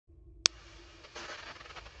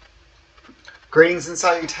Greetings and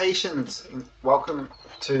salutations. Welcome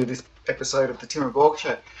to this episode of the Tim and Borg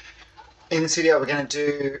Show. In this video, we're going to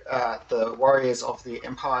do the Warriors of the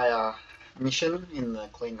Empire mission in the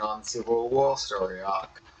Klingon Civil War story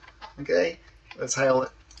arc. Okay, let's hail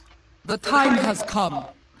it. The time has come.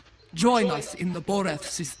 Join us in the Boreth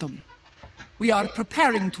system. We are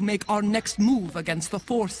preparing to make our next move against the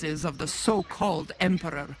forces of the so-called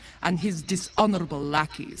Emperor and his dishonorable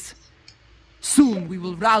lackeys. Soon we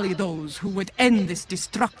will rally those who would end this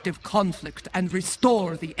destructive conflict and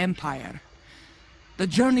restore the Empire. The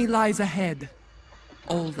journey lies ahead.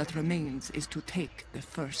 All that remains is to take the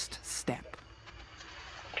first step.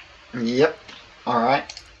 Yep.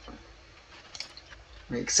 Alright.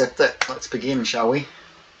 We accept that. Let's begin, shall we?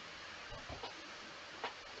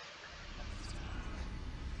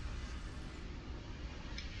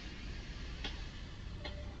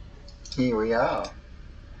 Here we are.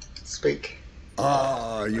 Speak.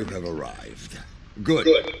 Ah, you have arrived. Good.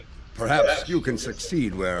 Perhaps you can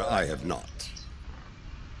succeed where I have not.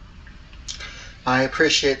 I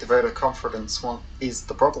appreciate the vote of confidence. What is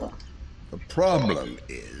the problem? The problem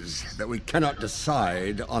is that we cannot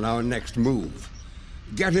decide on our next move.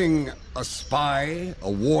 Getting a spy, a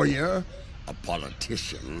warrior, a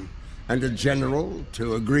politician, and a general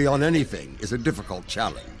to agree on anything is a difficult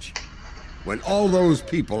challenge. When all those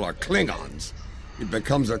people are Klingons, it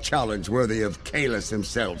becomes a challenge worthy of Kahless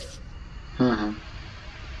himself.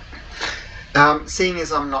 Seeing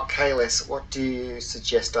as I'm not Kahless, what do you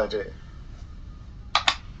suggest I do?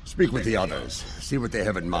 Speak with the others, see what they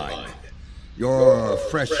have in mind. Your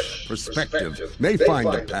fresh perspective may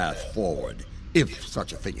find a path forward, if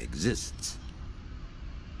such a thing exists.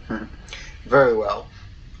 Very well.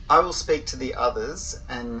 I will speak to the others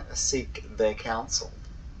and seek their counsel.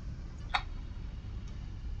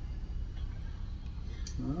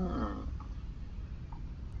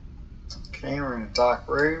 Okay, we're in a dark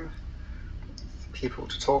room. People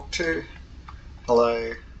to talk to.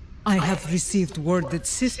 Hello. I have received word that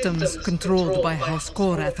systems controlled by House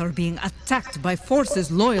Korath are being attacked by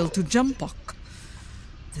forces loyal to Jumpok.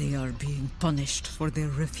 They are being punished for their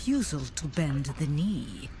refusal to bend the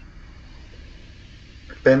knee.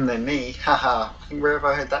 Bend the knee? Haha, where have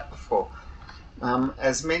I heard that before?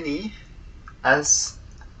 As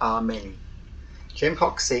are many.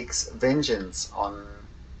 Jumpok seeks vengeance on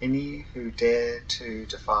any who dare to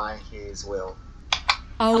defy his will.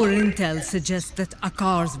 Our intel suggests that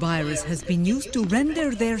Akar's virus has been used to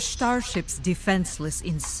render their starships defenseless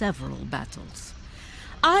in several battles.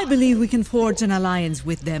 I believe we can forge an alliance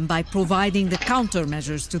with them by providing the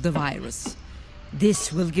countermeasures to the virus.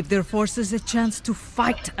 This will give their forces a chance to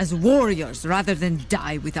fight as warriors rather than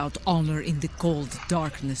die without honor in the cold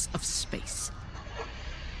darkness of space.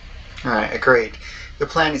 Alright, agreed. The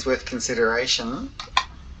plan is worth consideration.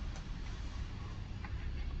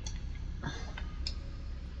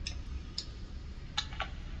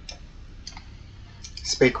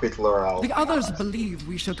 Speak with Laurel. The others believe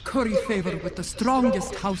we should curry favor with the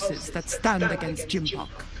strongest houses that stand against Jimpok.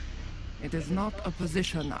 It is not a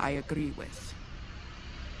position I agree with.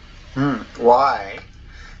 Why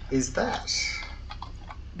is that?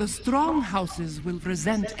 The strong houses will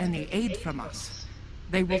resent any aid from us.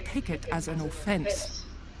 They will take it as an offense,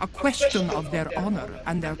 a question of their honor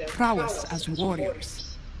and their prowess as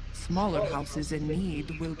warriors. Smaller houses in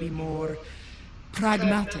need will be more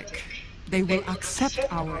pragmatic. They will accept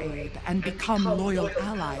our aid and become loyal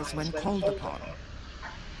allies when called upon.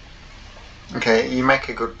 Okay, you make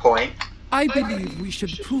a good point. I believe we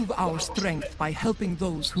should prove our strength by helping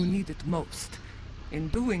those who need it most. In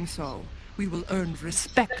doing so, we will earn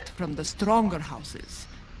respect from the stronger houses,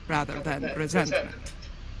 rather than resentment.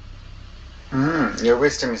 Your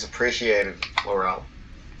wisdom is appreciated, Laurel.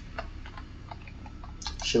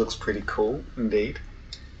 She looks pretty cool, indeed.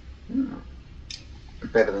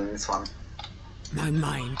 Better than this one. My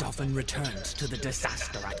mind often returns to the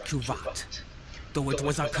disaster at Kuvat. Though it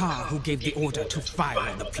was Akar who gave the order to fire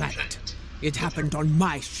on the planet, it happened on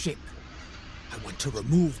my ship. I want to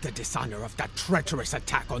remove the dishonor of that treacherous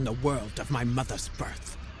attack on the world of my mother's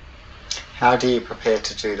birth. How do you prepare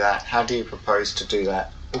to do that? How do you propose to do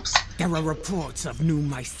that? Oops. There are reports of new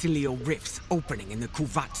mycelial rifts opening in the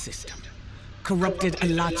Kuvat system. Corrupted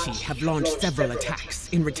Alachi have launched several attacks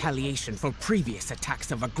in retaliation for previous attacks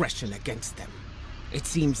of aggression against them. It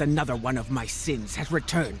seems another one of my sins has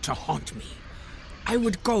returned to haunt me. I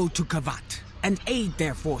would go to Kuvat and aid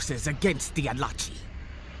their forces against the Alachi.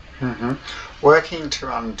 Working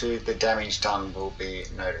to undo the damage done will be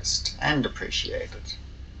noticed and appreciated.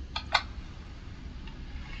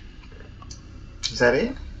 Is that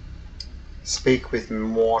it? Speak with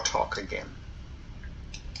Mortok again.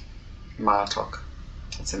 Martok.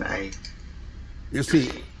 It's an A. You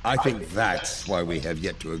see, I think that's why we have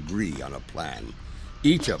yet to agree on a plan.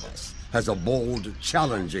 Each of us has a bold,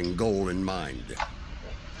 challenging goal in mind.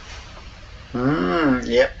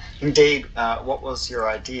 Yep. Indeed. What was your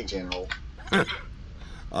idea, General?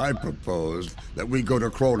 I proposed that we go to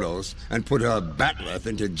Kronos and put a batleth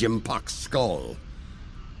into Jimpok's skull.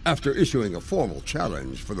 After issuing a formal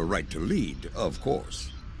challenge for the right to lead, of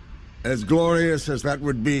course. As glorious as that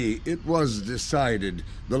would be, it was decided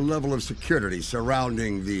the level of security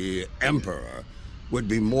surrounding the Emperor would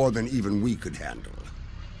be more than even we could handle.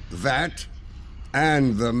 That,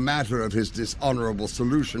 and the matter of his dishonorable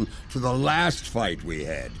solution to the last fight we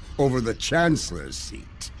had over the Chancellor's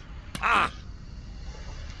seat. Ah!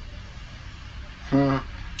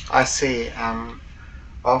 I see.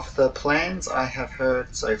 Of the plans I have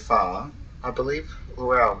heard so far, I believe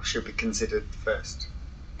Luau should be considered first.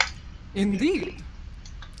 Indeed.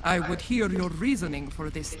 I would hear your reasoning for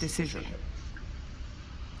this decision.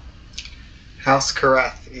 House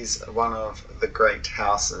Karath is one of the great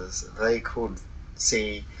houses. They could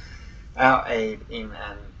see our aid in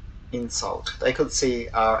an insult. They could see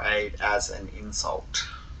our aid as an insult.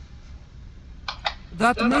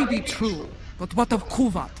 That may be true, but what of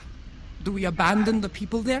Kuvat? Do we abandon the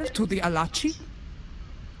people there to the Alachi?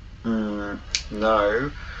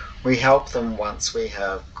 No. We help them once we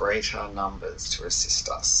have greater numbers to assist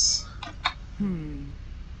us.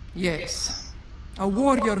 Yes. A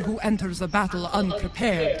warrior who enters a battle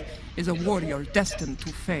unprepared is a warrior destined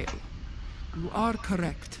to fail. You are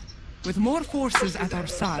correct. With more forces at our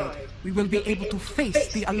side, we will be able to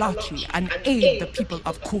face the Alachi and aid the people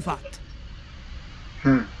of Kuvat.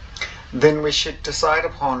 Then we should decide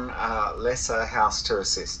upon a lesser house to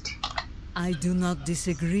assist. I do not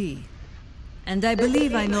disagree. And I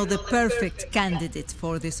believe I know the perfect candidate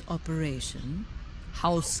for this operation.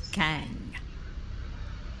 House Kang.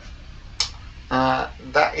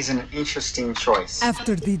 That is an interesting choice.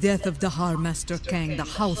 After the death of Dahar Master Kang, the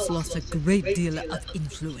house lost a great deal of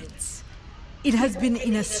influence. It has been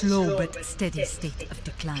in a slow but steady state of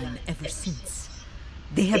decline ever since.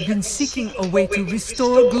 They have been seeking a way to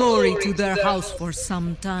restore glory to their house for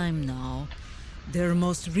some time now. Their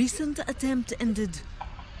most recent attempt ended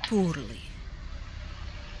poorly.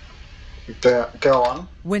 Go on.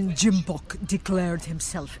 When Jimpok declared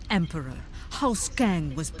himself emperor, House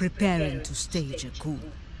Kang was preparing to stage a coup.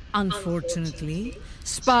 Unfortunately,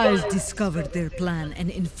 spies discovered their plan and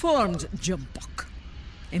informed Jimpok.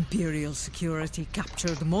 Imperial security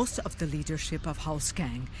captured most of the leadership of House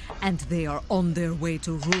Kang, and they are on their way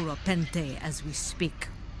to Rura Pente as we speak.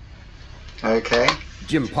 Okay.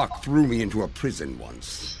 Jimpok threw me into a prison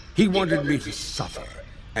once. He wanted me to suffer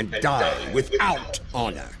and die without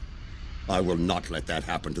honor. I will not let that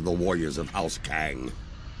happen to the warriors of House Kang.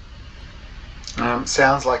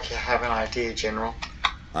 Sounds like you have an idea, General.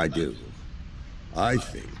 I do. I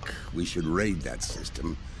think we should raid that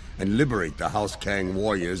system and liberate the House Kang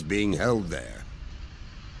warriors being held there.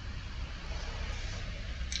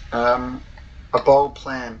 A bold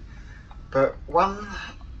plan, but one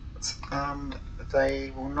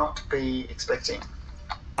they will not be expecting.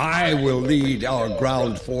 I will lead our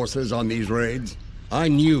ground forces on these raids. I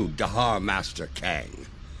knew Dahar Master Kang,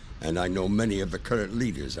 and I know many of the current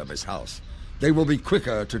leaders of his house. They will be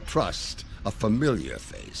quicker to trust a familiar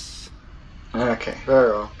face. Okay,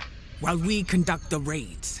 very well. While we conduct the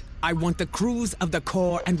raids, I want the crews of the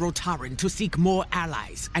Core and Rotaran to seek more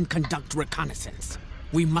allies and conduct reconnaissance.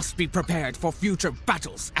 We must be prepared for future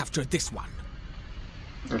battles after this one.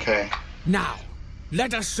 Okay. Now,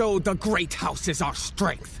 let us show the great houses our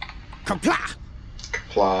strength. Kapla!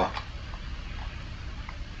 Kapla.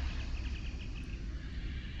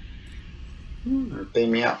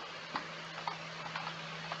 Beam me up.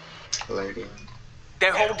 Loading.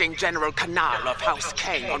 They're holding General Kanal of House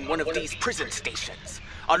Kang on one of these prison stations,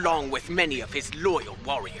 along with many of his loyal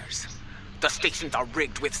warriors. The stations are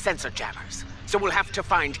rigged with sensor jammers, so we'll have to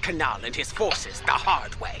find Kanal and his forces the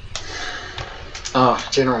hard way.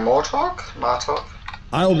 General Martok?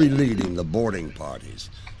 I'll be leading the boarding parties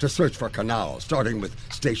to search for Kanal, starting with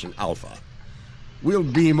Station Alpha. We'll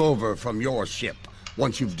beam over from your ship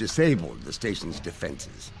once you've disabled the station's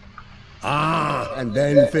defenses. And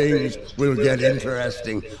then things will get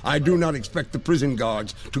interesting. I do not expect the prison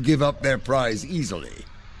guards to give up their prize easily.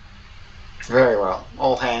 Very well.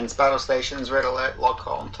 All hands, battle stations, red alert, lock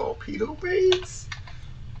on, torpedo beads.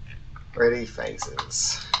 Ready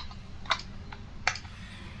phases.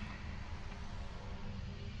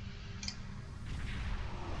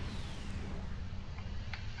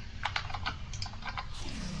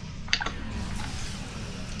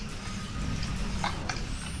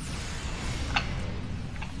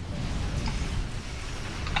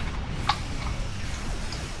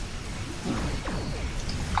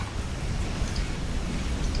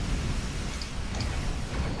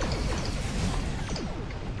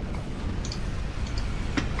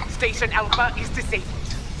 Station Alpha is disabled.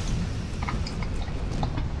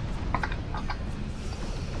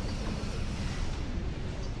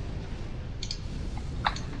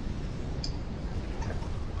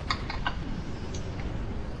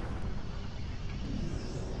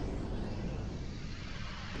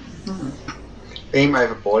 Beam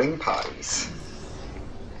over boarding parties.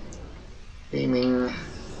 Beaming.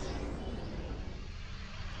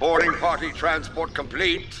 Boarding party transport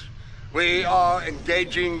complete. We are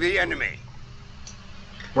engaging the enemy.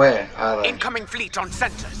 Where are they? Incoming fleet on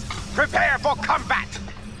centers. Prepare for combat!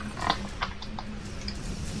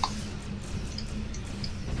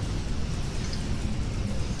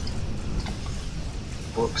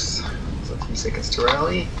 Whoops. Was a few seconds too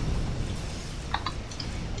early.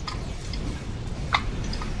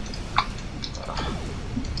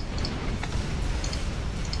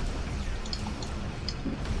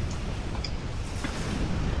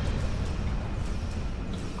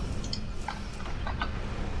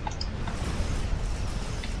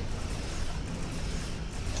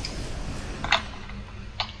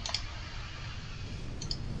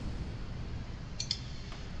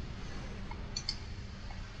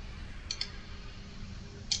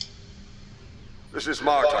 This is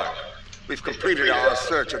Martok. We've completed our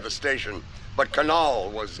search of the station, but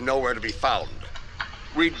Kanal was nowhere to be found.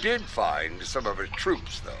 We did find some of his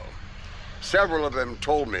troops, though. Several of them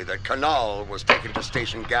told me that Kanal was taken to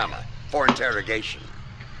Station Gamma for interrogation.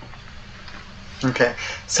 Okay,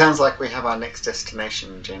 sounds like we have our next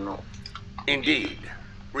destination, General. Indeed.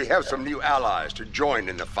 We have some new allies to join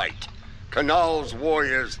in the fight. Kanal's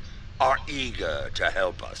warriors are eager to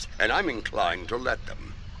help us, and I'm inclined to let them.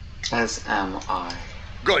 As am I.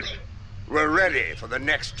 Good. We're ready for the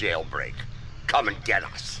next jailbreak. Come and get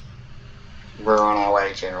us. We're on our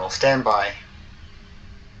way, General. Stand by.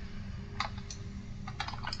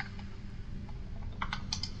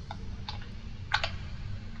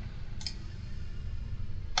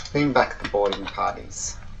 Beam back the boarding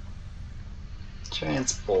parties.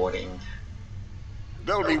 Transporting.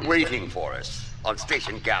 They'll be waiting for us on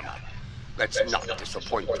Station Gamma. Let's not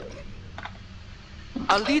disappoint them.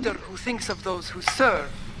 A leader who thinks of those who serve,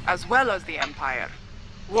 as well as the Empire.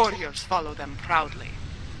 Warriors follow them proudly.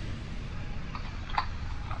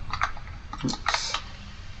 Oops.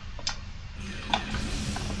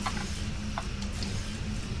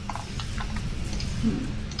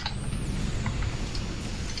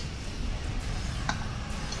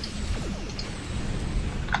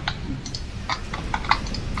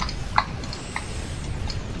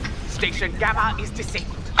 Station Gamma is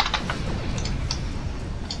disabled.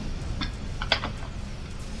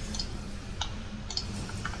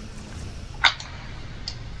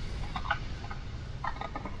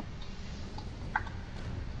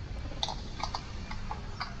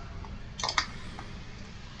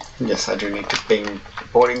 Yes, I do need to beam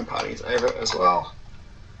boarding parties over as well.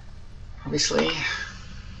 Obviously.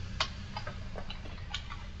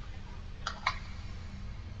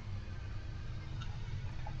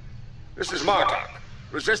 This is Martok.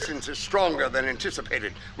 Resistance is stronger than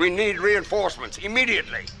anticipated. We need reinforcements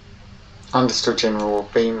immediately. Understood, General.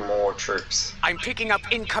 Beam more troops. I'm picking up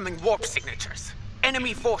incoming warp signatures.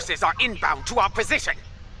 Enemy forces are inbound to our position.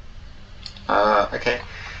 Okay.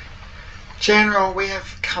 General, we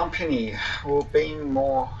have company. We'll beam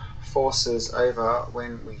more forces over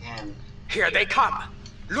when we can. Here they come.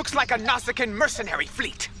 Looks like a Nausicaan mercenary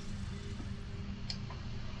fleet.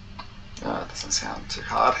 That doesn't sound too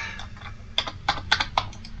hard.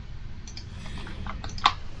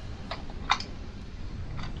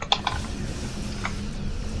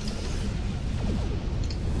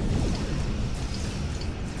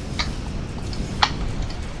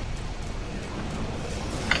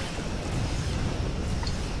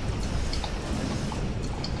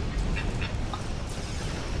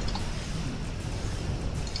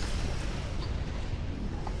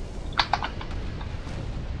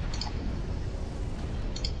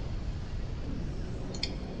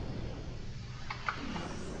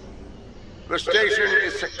 The station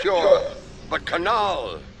is secure, but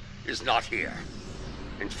Kanal is not here.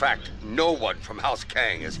 In fact, no one from House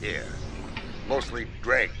Kang is here. Mostly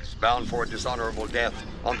dregs bound for a dishonorable death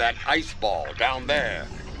on that ice ball down there.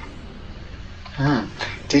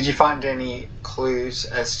 Did you find any clues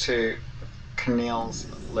as to Kanal's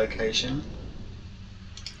location?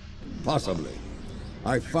 Possibly.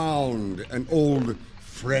 I found an old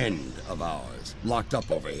friend of ours locked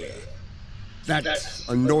up over here. That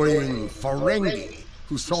annoying Ferengi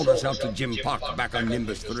who sold us out to Jim Park back on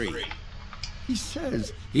Nimbus 3. He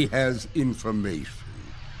says he has information,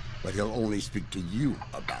 but he'll only speak to you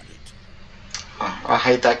about it. Oh, I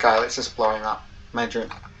hate that guy. Let's just blow him up. Major.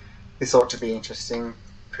 This ought to be interesting.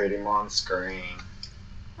 Put him on screen.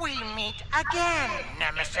 We meet again,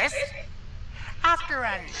 Nemesis. After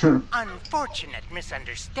an unfortunate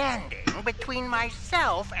misunderstanding between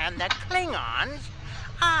myself and the Klingons,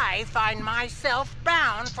 I find myself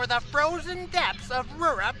bound for the frozen depths of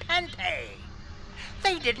Rura Penthe.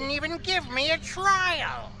 They didn't even give me a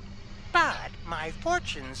trial. But my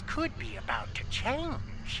fortunes could be about to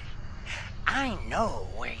change. I know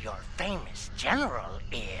where your famous general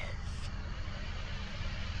is.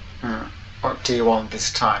 What do you want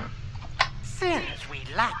this time? Since we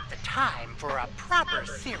lack the time for a proper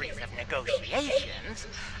series of negotiations,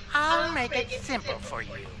 I'll make it simple for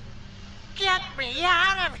you. Get me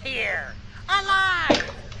out of here,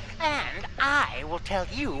 alive, and I will tell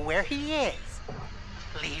you where he is.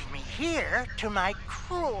 Leave me here to my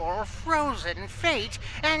cruel, frozen fate,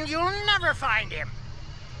 and you'll never find him.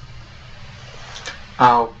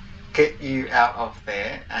 I'll get you out of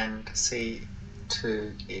there and see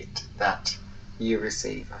to it that you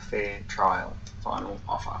receive a fair trial final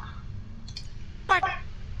offer. But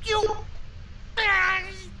you...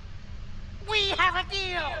 We have a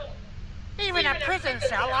deal. Even a prison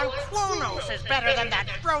cell on Kronos is better than that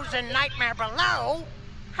frozen nightmare below.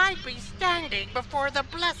 I'd be standing before the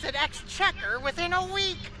blessed exchequer within a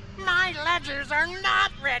week. My ledgers are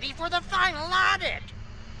not ready for the final audit.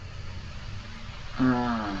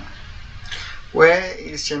 Where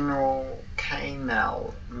is General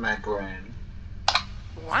Kanal Magran?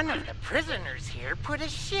 One of the prisoners here put a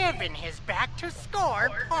shiv in his back to score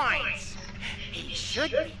points. He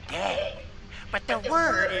should be dead, but the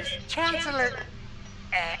word is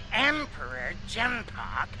Emperor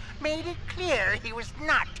Jempok made it clear he was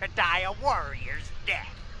not to die a warrior's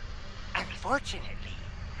death. Unfortunately,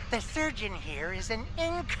 the surgeon here is an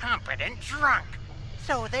incompetent drunk,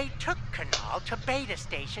 so they took Kanal to Beta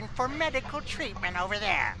Station for medical treatment over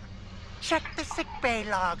there. Check the sickbay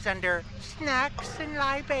logs under snacks and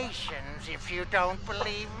libations if you don't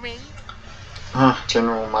believe me.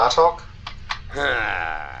 General Martok?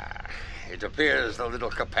 It appears the little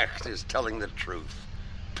Capect is telling the truth.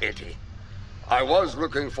 Pity. I was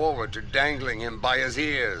looking forward to dangling him by his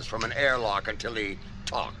ears from an airlock until he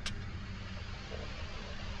talked.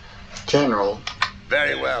 General?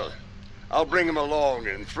 Very well. I'll bring him along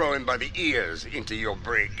and throw him by the ears into your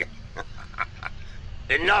brig.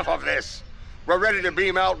 Enough of this. We're ready to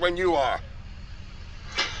beam out when you are.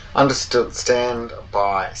 Understood. Stand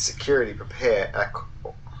by. Security prepare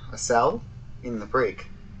a cell in the brig.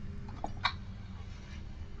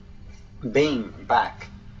 Beam back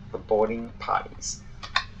for boarding parties.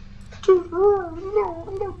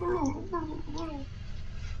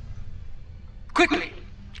 Quickly!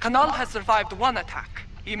 Kanal has survived one attack.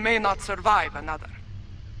 He may not survive another.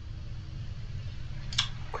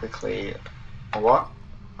 Quickly. What?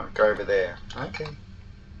 I'll go over there. Okay.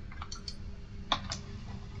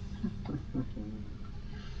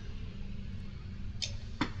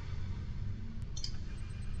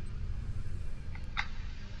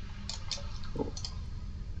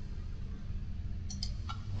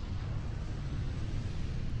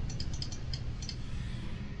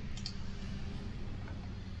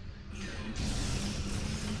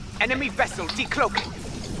 Enemy vessel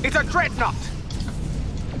decloaking. It's a dreadnought!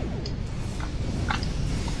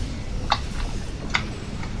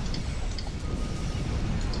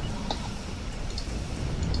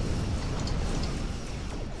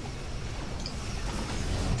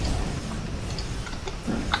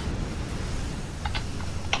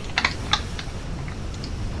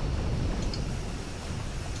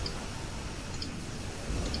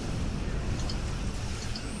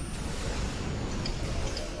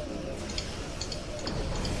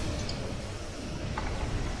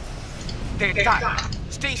 They're done.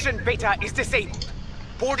 Station Beta is disabled.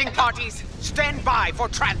 Boarding parties, stand by for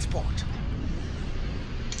transport.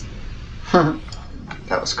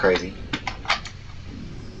 That was crazy.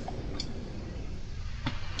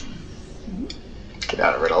 Get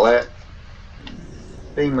out of red alert.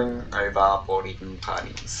 Beaming over boarding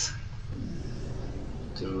parties.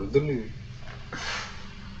 Doo-doo-doo.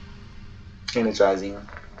 Energizing.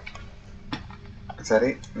 Is that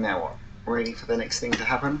it? Now what? Ready for the next thing to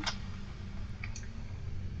happen?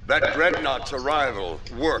 That dreadnought's arrival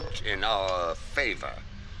worked in our favor.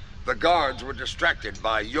 The guards were distracted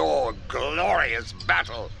by your glorious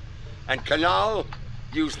battle, and Kanal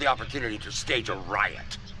used the opportunity to stage a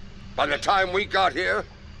riot. By the time we got here,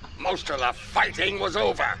 most of the fighting was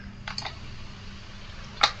over.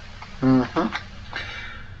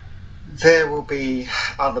 There will be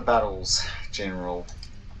other battles, General.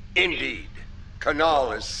 Indeed.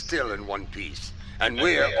 Kanal is still in one piece, and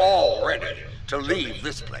we're all ready to leave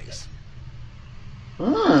this place.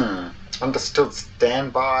 Understood.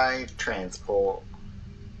 Standby transport.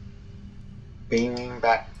 Beaming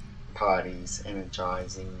back parties.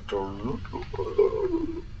 Energizing.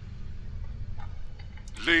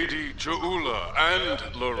 Lady Jaula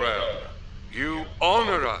and Laurel, you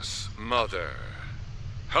honor us, Mother.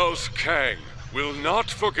 House Kang will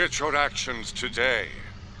not forget your actions today.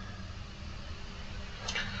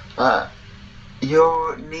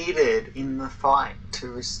 You're needed in the fight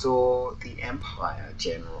to restore the Empire,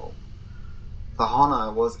 General. The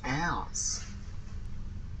honor was ours.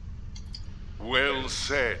 Well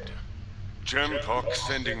said. Jempok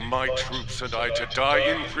sending my troops and I to die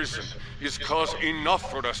in prison is cause enough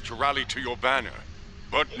for us to rally to your banner.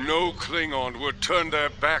 But no Klingon would turn their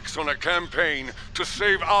backs on a campaign to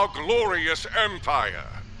save our glorious Empire.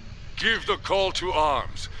 Give the call to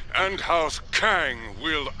arms, and House Kang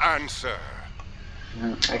will answer.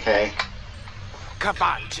 Okay. Come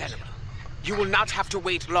on, General. You will not have to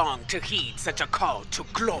wait long to heed such a call to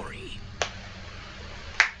glory.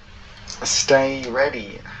 Stay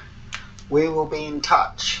ready. We will be in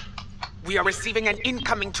touch. We are receiving an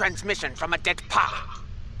incoming transmission from a dead Pa.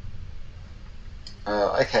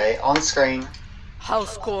 Okay, on screen.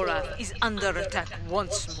 House Korath is under attack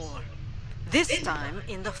once more. This time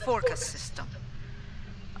in the Forca system.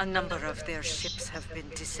 A number of their ships have been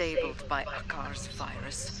disabled by Akar's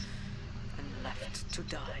virus and left to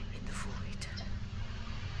die in the void.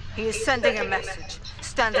 He is sending a message.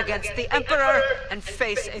 Stand against the Emperor and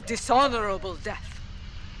face a dishonorable death.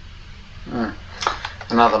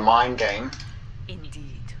 Another mind game.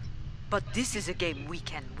 Indeed. But this is a game we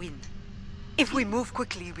can win. If we move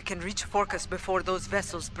quickly, we can reach Forcas before those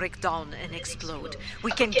vessels break down and explode.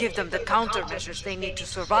 We can give them the countermeasures they need to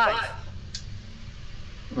survive.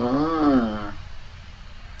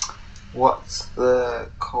 What's the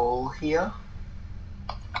call here?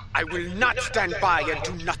 I will not stand by and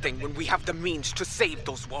do nothing when we have the means to save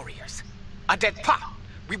those warriors. A dead Pa,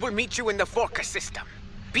 we will meet you in the Forca system.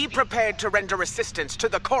 Be prepared to render assistance to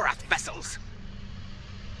the Korath vessels.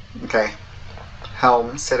 Okay.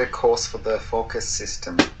 Helm, set a course for the Forca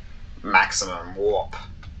system. Maximum warp.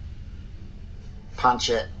 Punch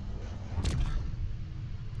it.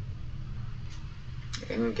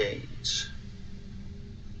 Engage.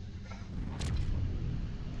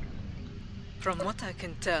 From what I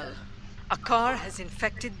can tell, Akar has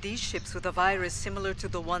infected these ships with a virus similar to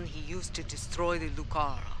the one he used to destroy the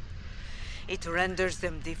Lucara. It renders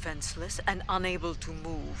them defenseless and unable to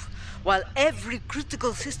move, while every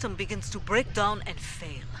critical system begins to break down and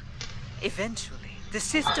fail. Eventually, the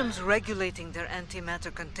systems regulating their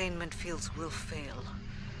antimatter containment fields will fail.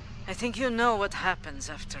 I think you know what happens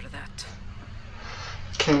after that.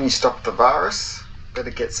 Can you stop the virus?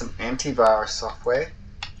 Better get some antivirus software.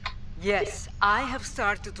 Yes, I have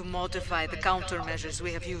started to modify the countermeasures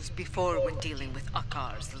we have used before when dealing with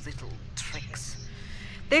Akar's little tricks.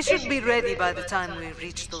 They should be ready by the time we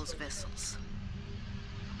reach those vessels.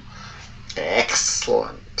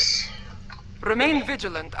 Excellent. Remain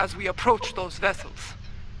vigilant as we approach those vessels.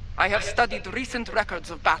 I have studied recent records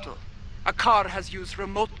of battle. Akar has used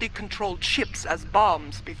remotely controlled ships as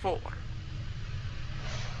bombs before.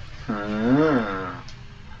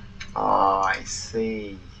 I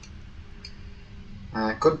see.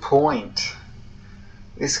 Good point.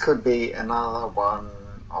 This could be another one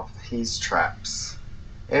of his traps.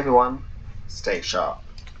 Everyone, stay sharp.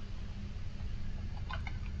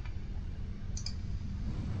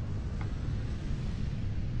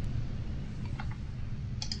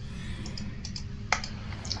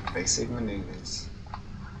 Basic maneuvers.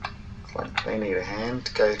 Looks like they need a hand.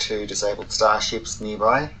 Go to disabled starships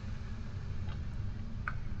nearby.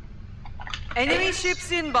 Enemy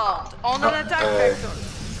ships inbound, on an attack vector.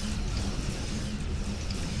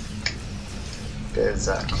 There's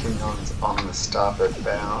Klingons on the starboard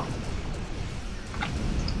bow.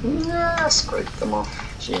 Yeah, scrape them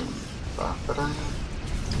off, Jim.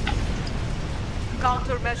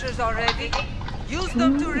 Countermeasures are ready. Use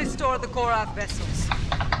them to restore the Korath vessels.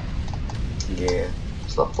 Yeah,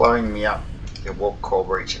 stop blowing me up, your warp core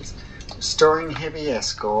breaches. Restoring heavy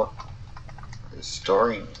escort.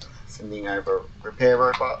 Restoring. Sending over repair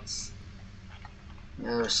robots.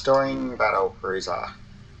 Restoring battle cruiser.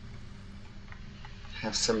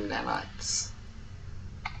 Have some nanites.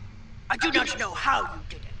 I do not know how you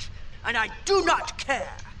did it, and I do not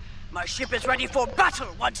care. My ship is ready for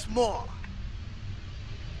battle once more.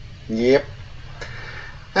 Yep.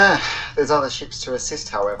 There's other ships to assist,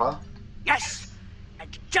 however. Yes,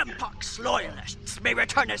 and Jempok's loyalists may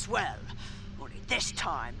return as well. Only this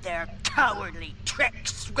time, their cowardly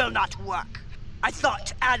tricks will not work. I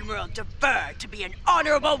thought Admiral Dever to be an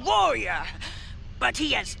honorable warrior, but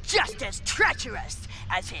he is just as treacherous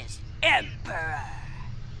as his Emperor.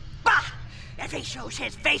 Bah! If he shows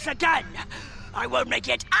his face again, I will make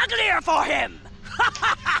it uglier for him!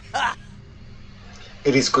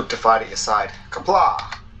 It is good to fight at your side.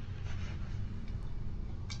 Kapla!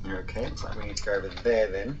 Okay, looks like we need to go over there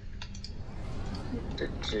then.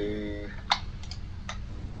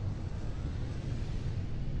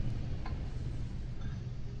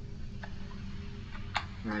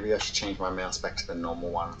 Maybe I should change my mouse back to the normal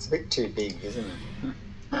one. It's a bit too big, isn't it?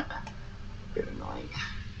 A bit annoying.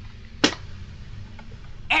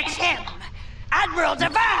 It's him! Admiral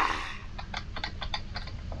Dever!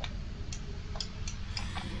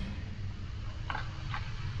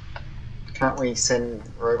 Can't we send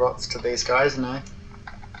robots to these guys? No.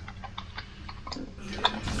 Do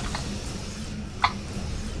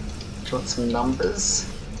you want some numbers?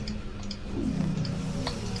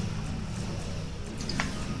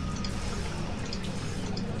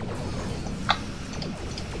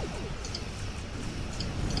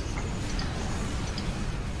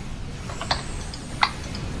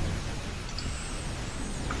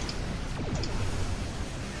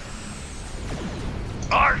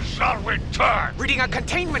 I shall return! Reading a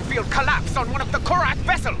containment field collapse on one of the Korath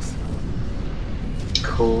vessels!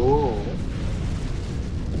 Cool.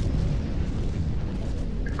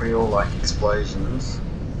 We all like explosions.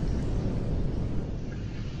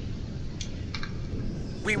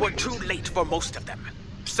 We were too late for most of them.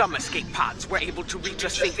 Some escape pods were able to reach a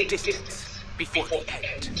safe distance before the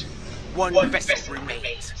end. One vessel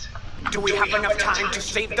remains. Do we have enough time to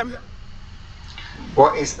save them?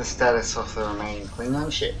 What is the status of the remaining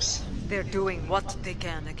Klingon ships? They're doing what they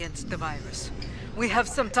can against the virus. We have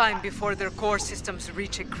some time before their core systems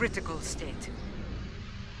reach a critical state.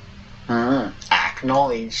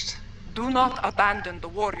 Acknowledged. Do not abandon the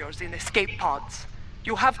warriors in escape pods.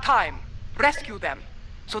 You have time. Rescue them,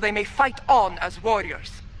 so they may fight on as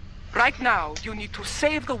warriors. Right now, you need to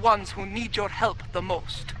save the ones who need your help the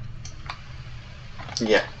most.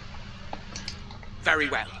 Yeah. Very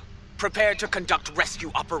well. Prepare to conduct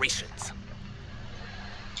rescue operations.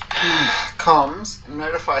 Comms,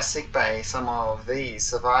 notify sickbay. Some of these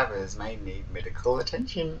survivors may need medical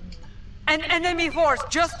attention. An enemy force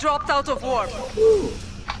just dropped out of warp.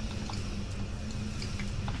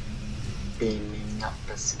 Beaming up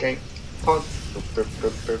escape pods. Boop, boop,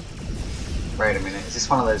 boop, boop. Wait a minute, is this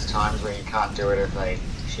one of those times where you can't do it if they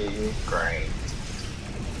shoot you? Great.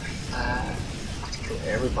 Let's kill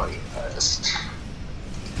everybody first.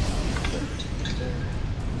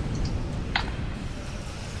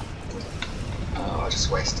 Oh, I just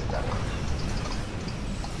wasted that one.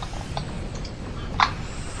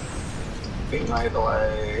 Beam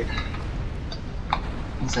overload.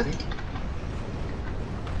 Is that it?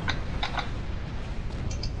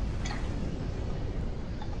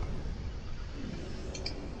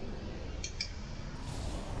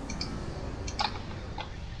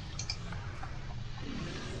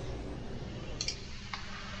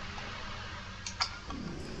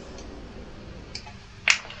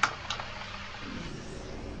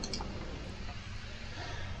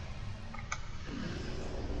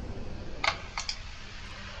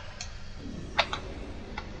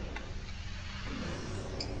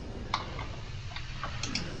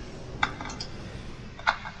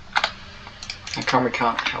 How come we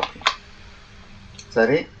can't help you? Is that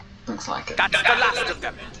it? Looks like it. That's the last of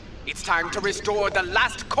them. It's time to restore the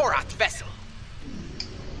last Korath vessel.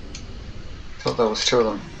 Thought there was two of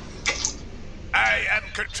them. I am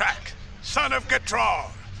Katrak, son of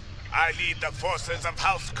Gatral. I lead the forces of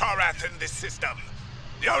House Korath in this system.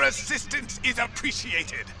 Your assistance is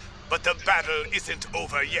appreciated, but the battle isn't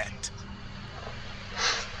over yet.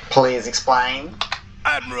 Please explain.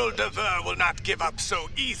 Admiral Dever will not give up so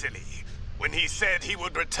easily. When he said he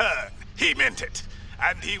would return, he meant it,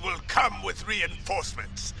 and he will come with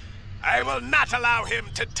reinforcements. I will not allow him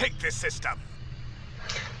to take this system.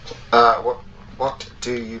 What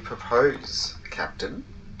do you propose, Captain?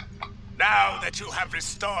 Now that you have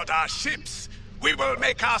restored our ships, we will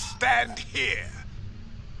make our stand here.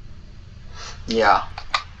 Yeah.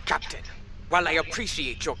 Captain, while I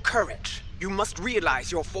appreciate your courage, you must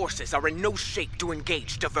realize your forces are in no shape to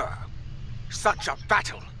engage Dever. Such a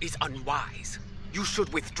battle is unwise. You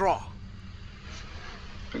should withdraw.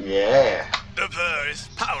 Yeah. Dever is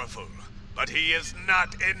powerful, but he is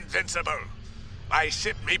not invincible. My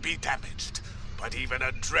ship may be damaged, but even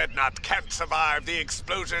a dreadnought can't survive the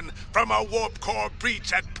explosion from a warp core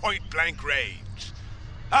breach at point-blank range.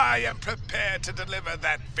 I am prepared to deliver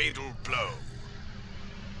that fatal blow.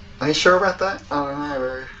 Are you sure about that? I don't know,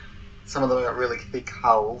 bro. some of them got really thick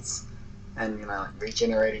hulls, and like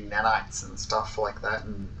regenerating nanites and stuff like that,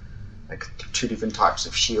 and like 2 different types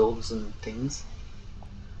of shields and things.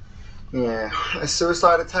 Yeah, a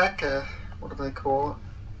suicide attack. What do they call it?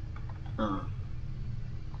 Oh,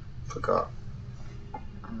 forgot.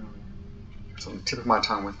 It's on the tip of my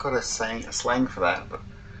tongue. We've got a slang for that, but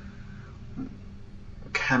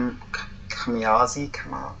kamikaze,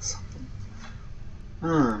 something.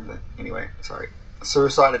 But anyway, sorry. A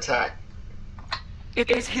suicide attack. It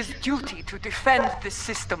is his duty to defend this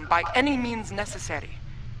system by any means necessary.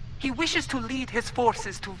 He wishes to lead his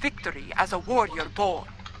forces to victory as a warrior born.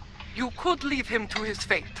 You could leave him to his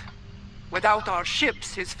fate. Without our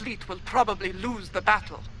ships, his fleet will probably lose the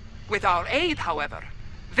battle. With our aid, however,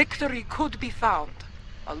 victory could be found,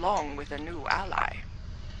 along with a new ally.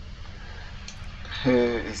 Who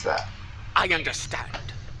is that? I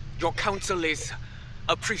understand. Your counsel is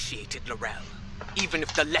appreciated, Laurel, even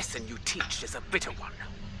if the lesson you teach is a bitter one.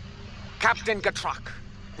 Captain Gatrak,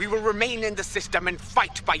 we will remain in the system and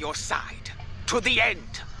fight by your side. To the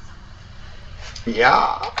end.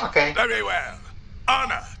 Yeah, okay. Very well.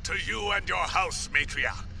 Honor to you and your house,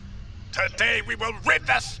 matriarch. Today we will rid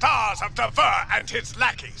the stars of Dever and his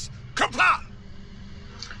lackeys. Comply!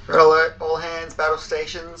 Red alert, all hands, battle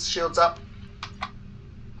stations, shields up.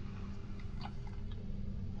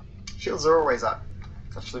 Shields are always up.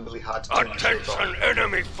 It's actually really hard to turn the shields off. Attention,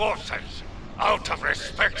 enemy forces! Out of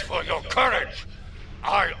respect for your courage,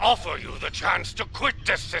 I offer you the chance to quit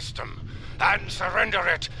this system and surrender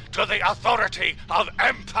it to the authority of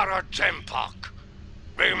Emperor Jempok.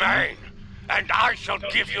 Remain, and I shall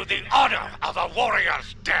give you the honor of a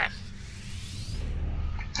warrior's death.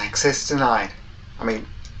 Access denied. I mean,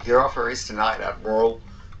 your offer is denied, Admiral.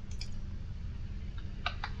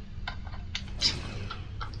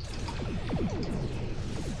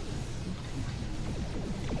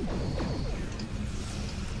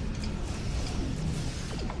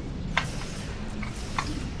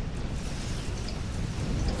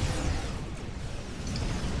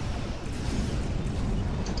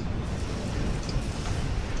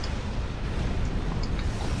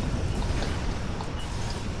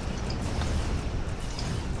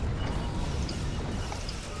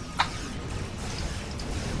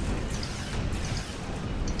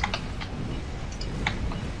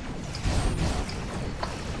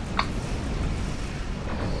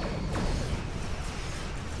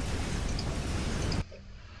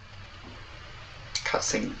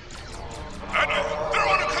 Cutscene. They're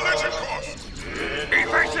on a collision course!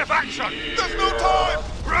 Evasive action! There's no time!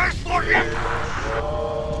 Brace for impact!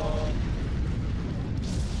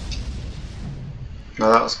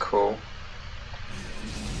 No, that was cool.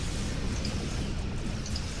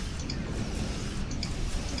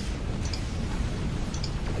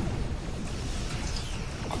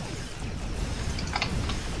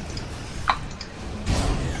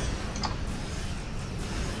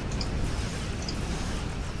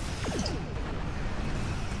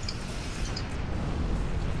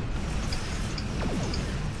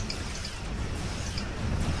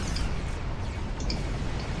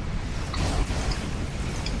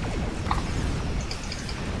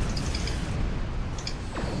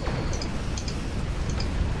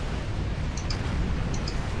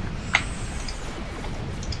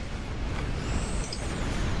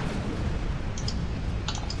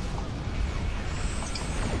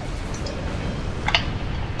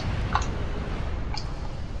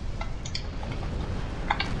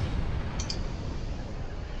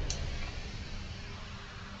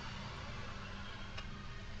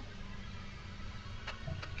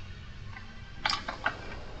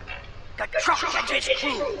 Gatrak and his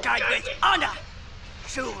crew died with honor.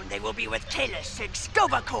 Soon they will be with Talis and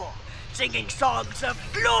Stovacor, singing songs of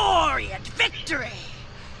glory and victory.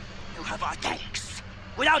 You have our thanks.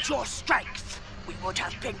 Without your strength, we would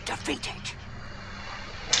have been defeated.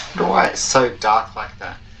 I wonder why it's so dark like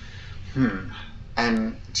that.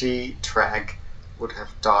 And G-Trag would have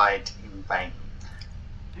died in vain.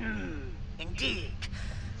 Indeed.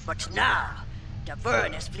 But now, Dever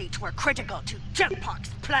and his fleet were critical to Jempok's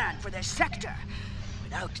plan for this sector.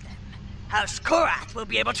 Without them, House Korath will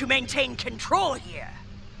be able to maintain control here.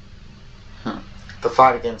 The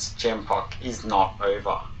fight against Jempok is not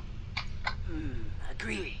over.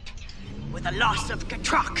 Agreed. With the loss of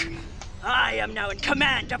Gatrak, I am now in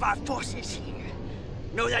command of our forces here.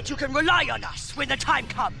 Know that you can rely on us when the time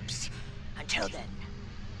comes. Until then,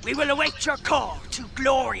 we will await your call to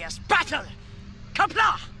glorious battle.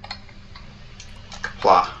 Kapla!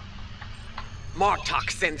 Kapla.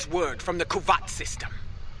 Martok sends word from the Kuvat system.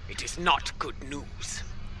 It is not good news.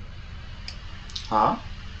 Huh?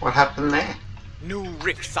 What happened there? New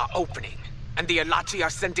rifts are opening, and the Alachi are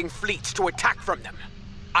sending fleets to attack from them.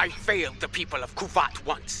 I failed the people of Kuvat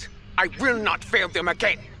once. I will not fail them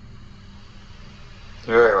again.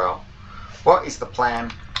 Very well. What is the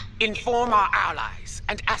plan? Inform our allies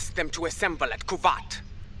and ask them to assemble at Kuvat.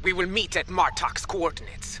 We will meet at Martok's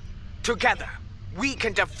coordinates. Together, we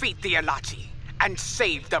can defeat the Alachi and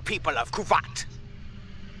save the people of Kuvat.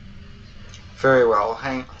 Very well.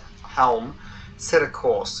 Helm, set a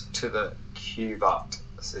course to the Kuvat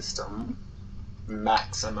system.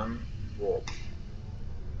 Maximum warp.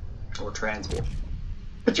 Or transwarp.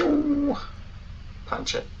 Achoo!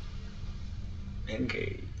 Punch it.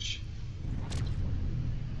 Engage.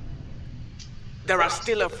 There are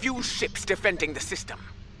still a few ships defending the system,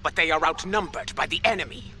 but they are outnumbered by the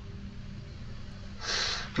enemy.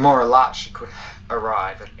 More Alachi could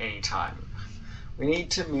arrive at any time. We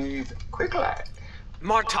need to move quickly.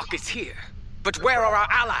 Martok is here, but where are our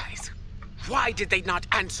allies? Why did they not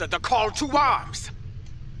answer the call to arms?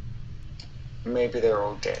 Maybe they're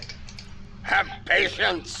all dead. Have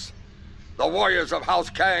patience! The warriors of House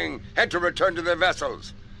Kang had to return to their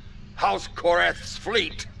vessels. House Koreth's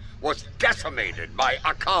fleet was decimated by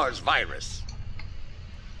Akar's virus.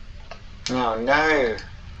 Oh no! I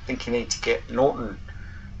think you need to get Norton.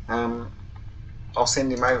 I'll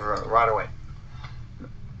send him over right away.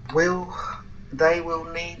 They will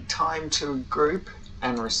need time to regroup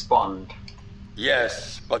and respond.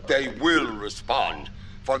 Yes, but they will respond,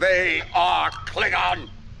 for they are Klingon.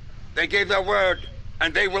 They gave their word,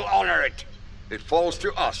 and they will honor it. It falls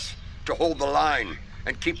to us to hold the line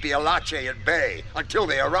and keep the Alache at bay until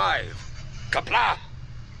they arrive. Kapla!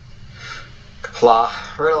 Kapla.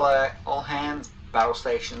 Red alert. All hands. Battle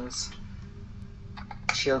stations.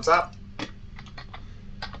 Shields up.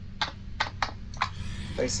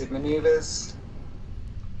 Basic maneuvers.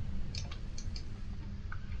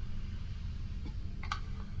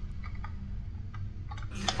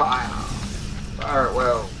 Fire. Fire at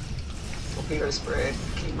will. Torpedo spread.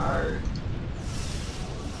 Chemo.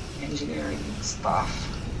 Engineering stuff.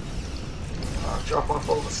 Drop off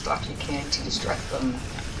all the stuff you can to distract them.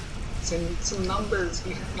 Send some numbers.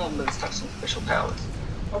 You have numbers. Have some special powers.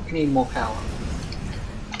 Oh, we need more power.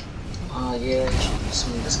 Yeah,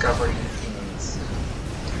 some discovery things.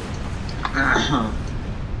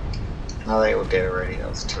 No, they were dead already. That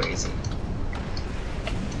was too easy.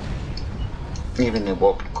 Even the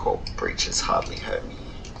warp core breaches hardly hurt me.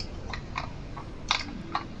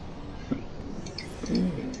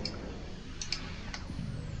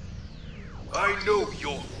 I know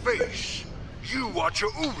your face. You are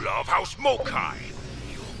Cha'ula of House Mokai.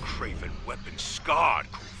 Your craven weapon scarred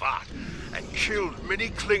Kuvat and killed many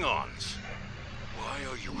Klingons. Why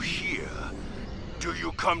are you here? Do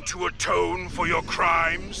you come to atone for your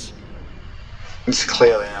crimes? It's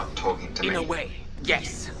clearly not talking to me. In a way,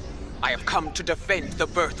 yes. I have come to defend the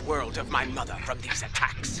birth world of my mother from these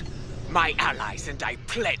attacks. My allies and I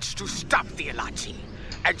pledge to stop the Alachi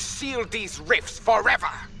and seal these rifts forever.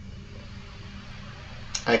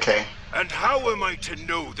 Okay. And how am I to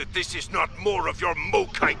know that this is not more of your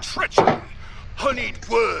Mokai treachery? Honeyed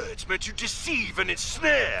words meant to deceive and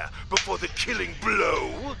ensnare before the killing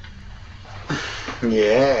blow?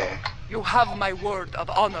 Yeah. You have my word of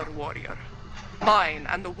honor, warrior. Mine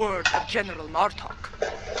and the word of General Martok.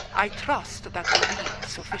 I trust that will be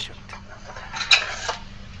sufficient.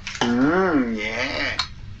 Yeah.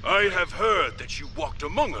 I have heard that you walked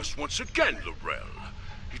among us once again, Laurel.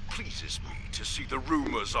 It pleases me to see the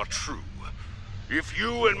rumors are true. If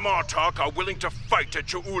you and Martok are willing to fight at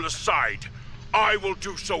Cha'ula's side, I will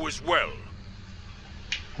do so as well.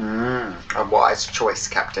 A wise choice,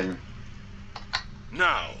 Captain.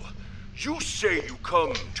 Now, you say you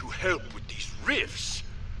come to help with these rifts.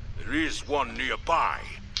 There is one nearby.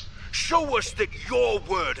 Show us that your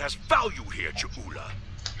word has value here, Cha'ula.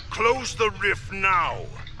 Close the rift now.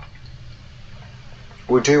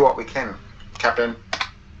 We'll do what we can, Captain.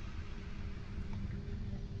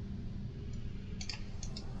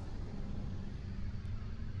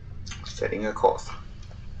 Setting a course.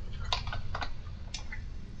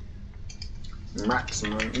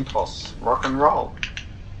 Maximum impulse. Rock and roll.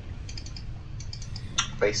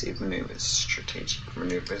 Basic maneuvers. Strategic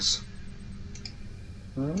maneuvers.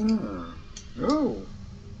 Ooh.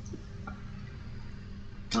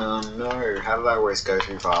 Oh no, how did I always go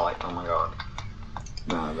too far? Like, oh my god.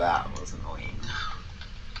 No, that was annoying.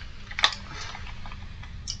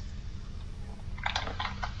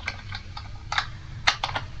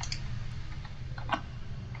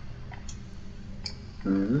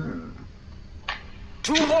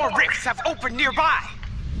 Two more rifts have opened nearby. I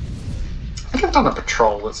think I've done a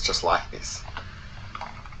patrol that's just like this.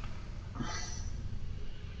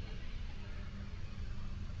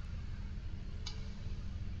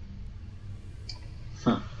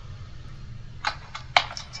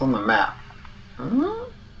 It's on the map.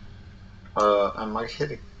 Am I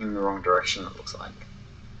heading in the wrong direction, it looks like?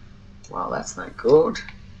 Well, that's not good.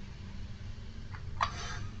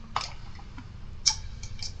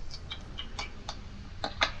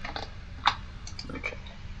 Okay.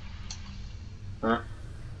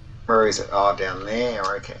 Where is it? Oh, down there.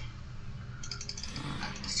 Okay.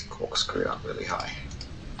 Let's corkscrew up really high.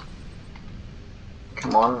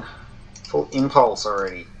 Come on. Full impulse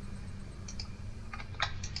already.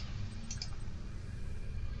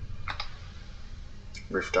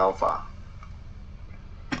 Rift Alpha.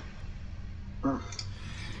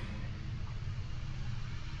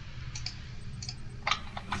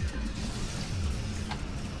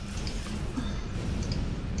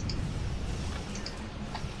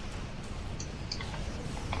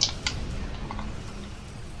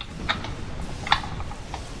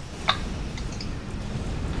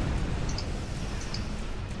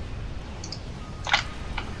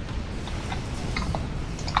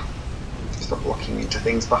 Stop looking into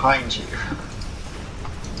things behind you.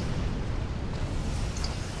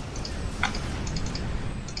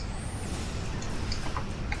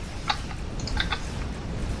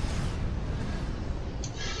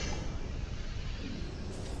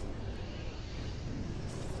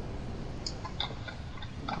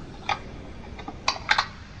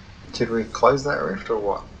 Did we close that rift or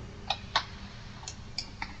what?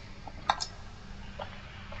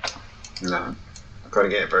 No. I've got to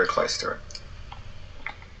get very close to it.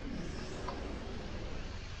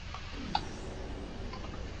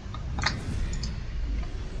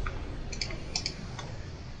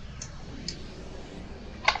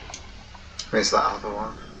 Where's that other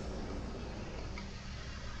one?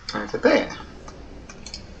 Over there.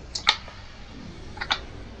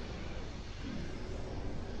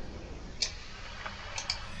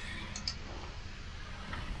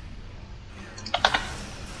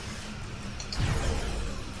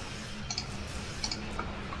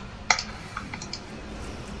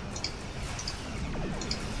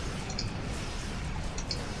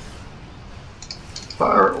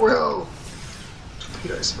 Fire at will.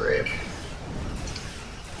 Torpedo spread.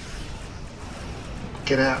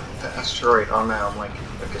 Get out the asteroid. Oh no, I'm like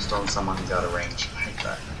focused on someone who's out of range. I hate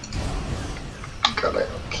that. You gotta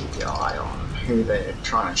keep your eye on who they're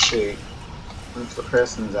trying to shoot. If the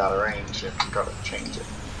person's out of range, you've gotta change it.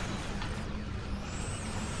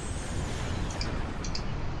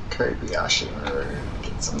 Kobayashi,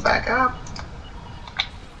 get some backup.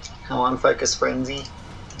 Come on, focus frenzy.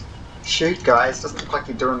 Shoot, guys. Doesn't look like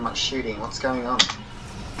you're doing much shooting. What's going on?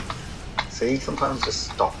 See, sometimes it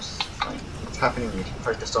just stops. Like, what's happening if you're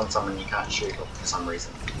focused on someone you can't shoot for some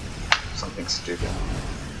reason? Something stupid.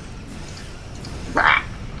 Bah!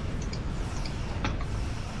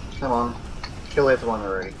 Come on. Kill everyone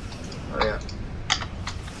already. Hurry up.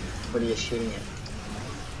 What are you shooting at?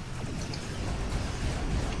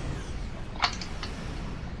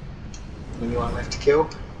 Anyone left to kill?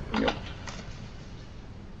 Nope.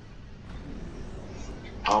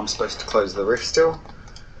 I'm supposed to close the rift still.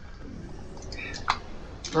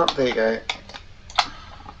 Oh, there you go.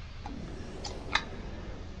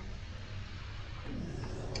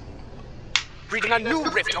 Reading a new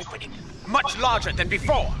rift opening, much larger than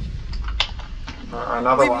before.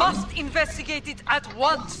 Another We one. must investigate it at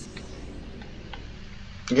once.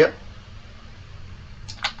 Yep.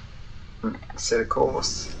 Set a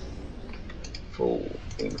course. Full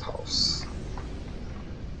impulse.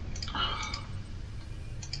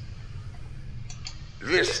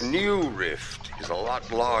 This new rift is a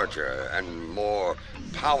lot larger and more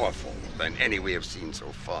powerful than any we have seen so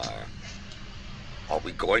far. Are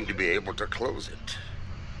we going to be able to close it?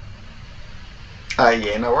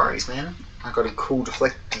 Yeah, no worries, man. I got a cool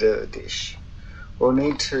deflector dish. We'll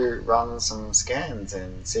need to run some scans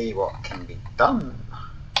and see what can be done.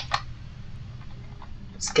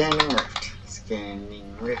 Scanning rift.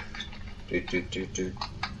 Scanning rift. Do.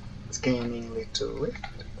 Scanning little rift.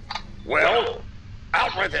 Well,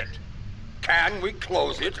 out with it! Can we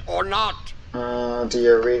close it or not? Do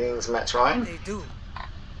your readings match mine? They do.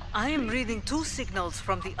 I am reading 2 signals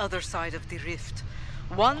from the other side of the rift.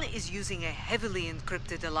 One is using a heavily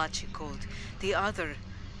encrypted Alachi code. The other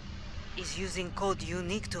is using code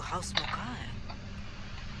unique to House Mokai.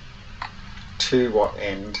 To what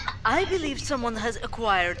end? I believe someone has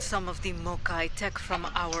acquired some of the Mokai tech from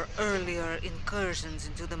our earlier incursions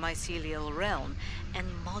into the mycelial realm and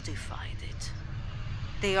modified it.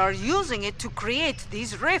 They are using it to create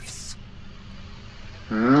these rifts.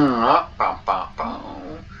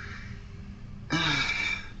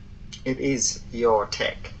 It is your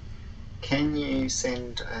tech. Can you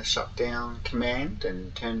send a shutdown command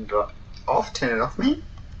and turn it off? Turn it off, me?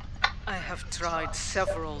 I have tried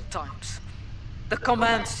several times. The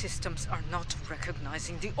command systems are not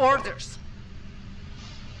recognizing the orders.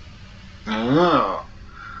 Oh.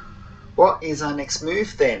 What is our next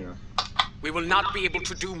move then? We will not be able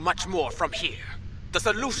to do much more from here. The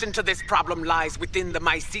solution to this problem lies within the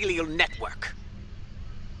mycelial network.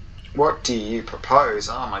 What do you propose?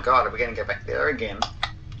 Oh my god, are we going to go back there again?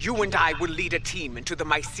 You and I will lead a team into the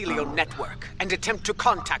mycelial network and attempt to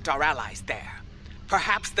contact our allies there.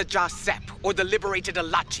 Perhaps the Jasep or the liberated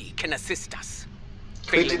Alachi can assist us.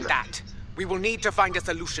 Failing that, we will need to find a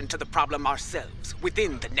solution to the problem ourselves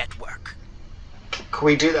within the network. Can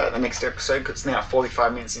we do that in the next episode? Because it's now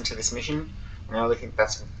 45 minutes into this mission. And I really think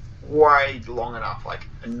that's way long enough. Like,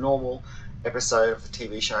 a normal episode of the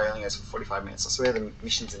TV show only goes for 45 minutes. I swear the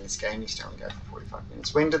missions in this game used to only go for 45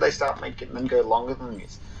 minutes. When did they start making them go longer than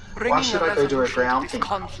this? Why should I go do a ground thing?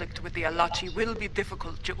 Conflict with the Alachi will be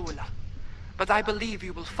difficult, Je'ula. But I believe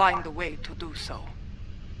you will find a way to do so.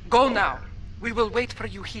 Go now. We will wait for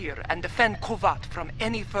you here and defend Kuvat from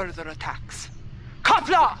any further attacks.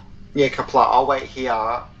 Kapla! Yeah, Kapla, I'll wait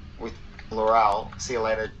here with Laurel. See you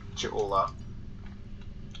later, Je'ula.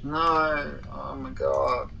 No, oh my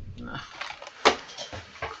god. No.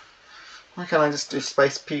 Why can't I just do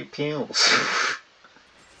space peels?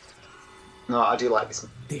 No, I do like this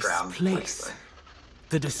ground place though.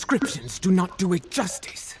 The descriptions do not do it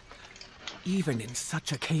justice. Even in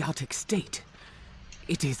such a chaotic state,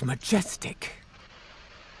 it is majestic.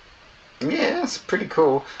 Yeah, it's pretty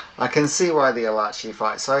cool. I can see why the Alachi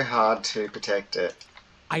fight so hard to protect it.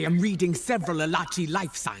 I am reading several Alachi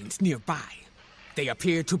life signs nearby. They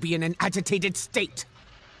appear to be in an agitated state.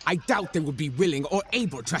 I doubt they will be willing or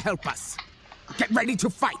able to help us. Get ready to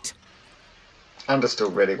fight!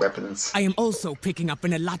 Understood, ready weapons. I am also picking up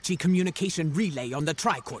an Alachi communication relay on the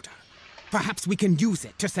tricorder. Perhaps we can use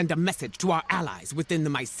it to send a message to our allies within the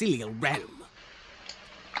mycelial realm.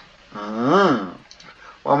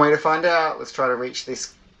 One way to find out. Let's try to reach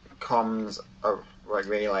this comms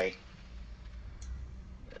relay.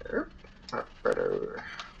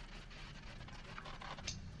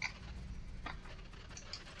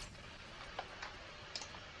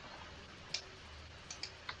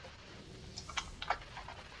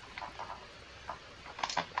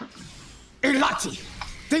 Alachi!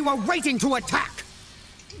 They were waiting to attack!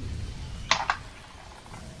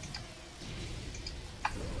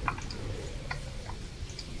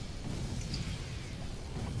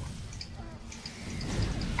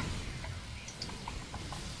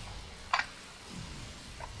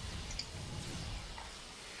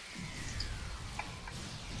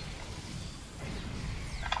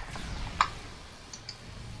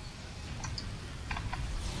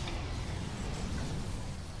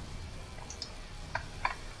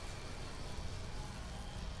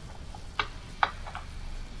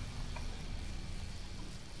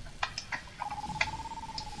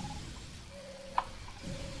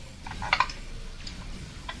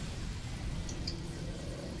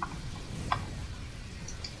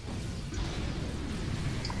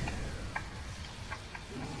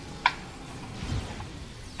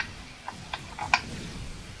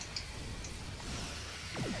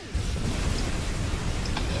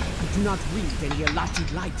 Do not read any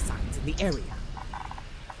Alachi life signs in the area.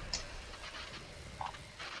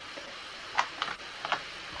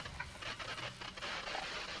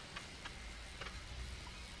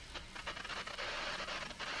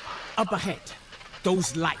 Up ahead,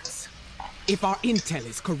 those lights. If our intel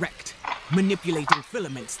is correct, manipulating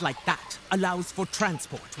filaments like that allows for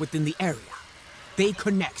transport within the area. They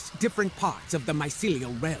connect different parts of the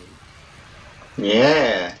mycelial realm.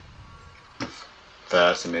 Yeah.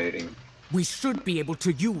 Fascinating. We should be able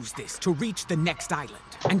to use this to reach the next island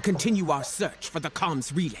and continue our search for the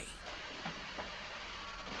comms relay.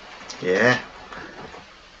 Yeah.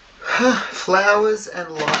 Flowers and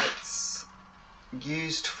lights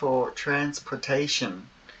used for transportation.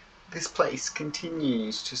 This place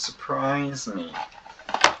continues to surprise me.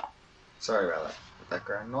 Sorry about that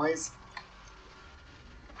background noise.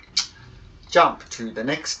 Jump to the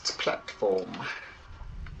next platform.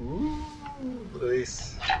 Ooh, look at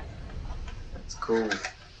this. That's cool.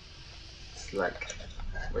 It's like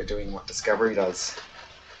we're doing what Discovery does.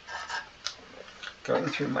 Going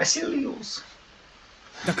through mycelials.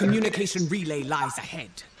 The communication relay lies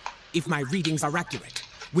ahead. If my readings are accurate,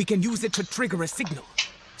 we can use it to trigger a signal.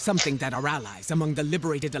 Something that our allies among the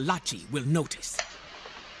liberated Alachi will notice.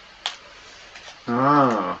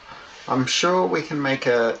 Ah, I'm sure we can make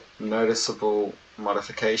a noticeable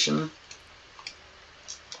modification.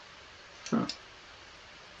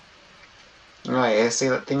 Oh yeah, see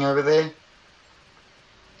that thing over there?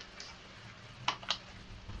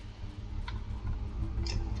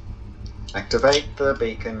 Activate the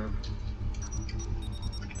beacon.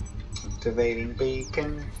 Activating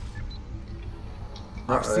beacon.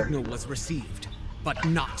 Our signal was received, but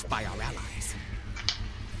not by our allies.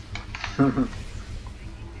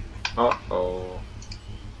 Uh-oh.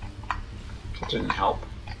 That didn't help.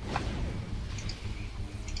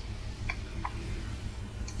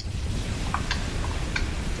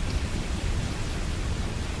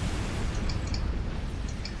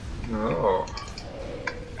 Oh.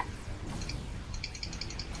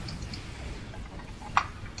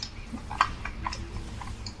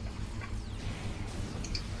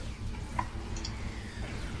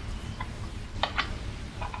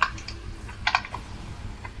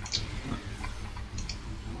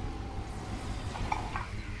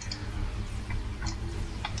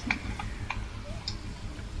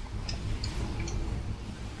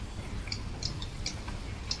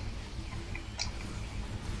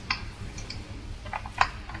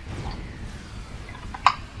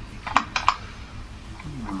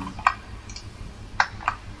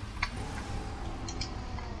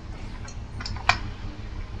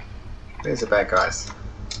 There's the bad guys.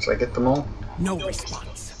 Should I get them all? No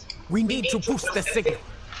response. We need to boost the signal.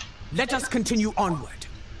 Let us continue onward.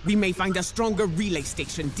 We may find a stronger relay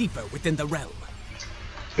station deeper within the realm.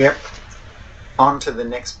 Yep. On to the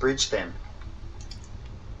next bridge then.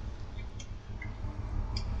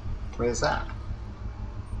 Where's that?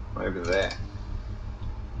 Over there.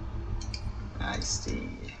 I see.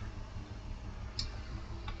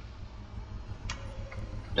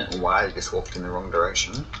 Don't know why I just walked in the wrong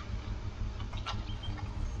direction.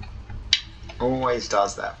 Always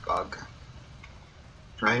does that bug.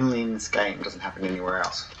 Only in this game, it doesn't happen anywhere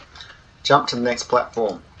else. Jump to the next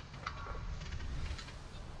platform.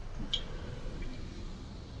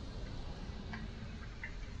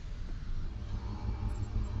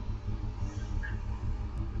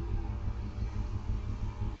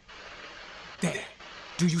 There.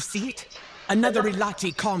 Do you see it? Another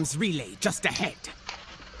Ilachi comms relay just ahead.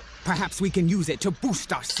 Perhaps we can use it to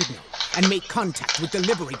boost our signal and make contact with the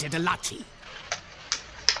liberated Ilachi.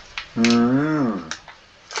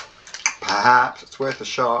 Perhaps it's worth a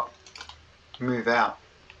shot. Move out.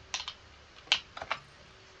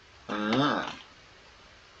 Don't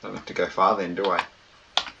have to go far then, do I?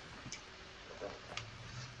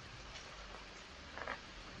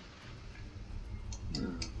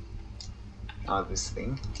 Oh, this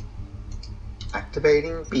thing.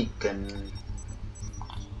 Activating beacon.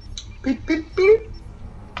 Beep, beep, beep.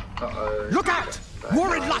 Uh-oh. Look out!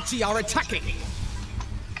 More Ilachi are attacking!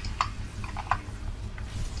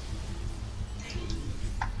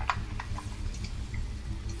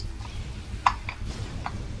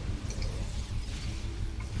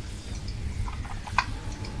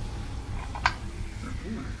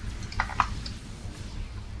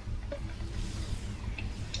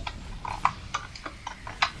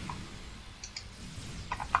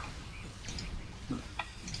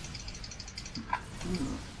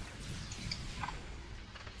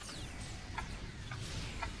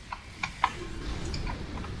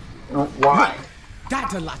 Why?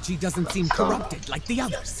 That Ilachi doesn't seem corrupted like the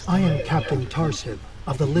others. I am Captain Tarsib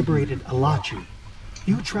of the liberated Ilachi.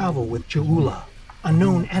 You travel with Jaula, a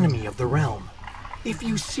known enemy of the realm. If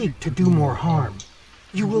you seek to do more harm,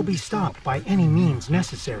 you will be stopped by any means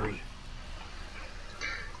necessary.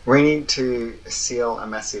 We need to seal a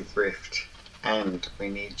massive rift, and we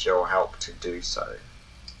need your help to do so.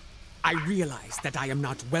 I realize that I am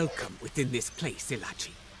not welcome within this place,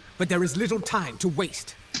 Ilachi, but there is little time to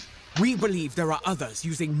waste. We believe there are others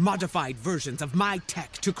using modified versions of my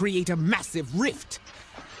tech to create a massive rift.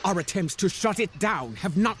 Our attempts to shut it down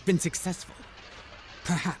have not been successful.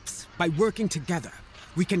 Perhaps, by working together,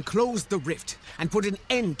 we can close the rift and put an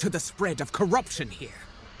end to the spread of corruption here.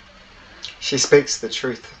 She speaks the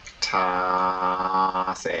truth,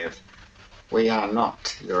 Tarsev. We are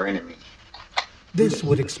not your enemy. This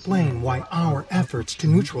would explain why our efforts to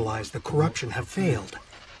neutralize the corruption have failed.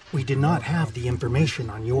 We did not have the information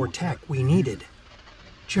on your tech we needed.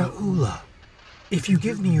 Jaula, if you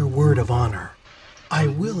give me your word of honor, I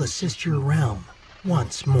will assist your realm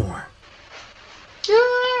once more.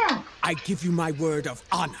 I give you my word of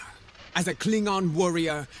honor. As a Klingon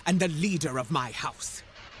warrior and the leader of my house,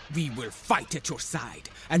 we will fight at your side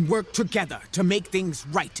and work together to make things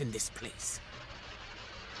right in this place.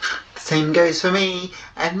 The same goes for me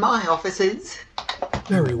and my officers.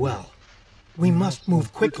 Very well. We must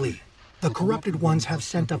move quickly. The corrupted ones have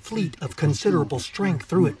sent a fleet of considerable strength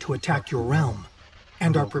through it to attack your realm,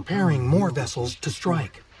 and are preparing more vessels to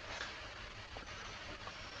strike.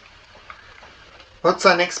 What's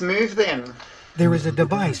our next move then? There is a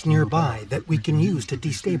device nearby that we can use to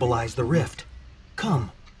destabilize the rift.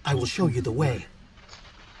 Come, I will show you the way.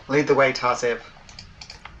 Lead the way, Tarzev.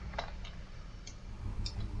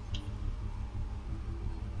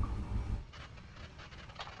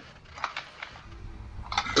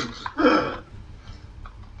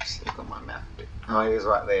 Just look on my map. Oh, he was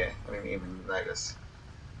right there. I didn't even notice.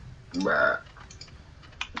 Bruh.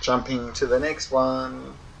 Jumping to the next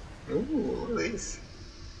one. Ooh, look at this.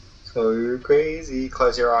 So crazy.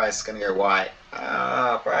 Close your eyes. It's gonna go white.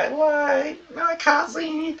 Ah, bright light. No, I can't see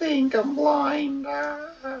anything. I'm blind.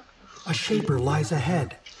 Ah. A shaper lies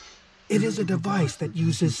ahead. It is a device that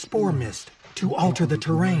uses spore mist to alter the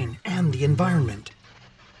terrain and the environment.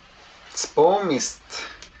 Spore mist.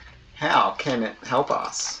 How can it help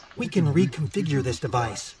us? We can reconfigure this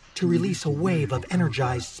device to release a wave of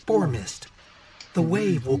energized spore mist. The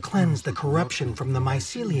wave will cleanse the corruption from the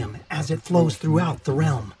mycelium as it flows throughout the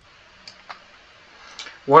realm.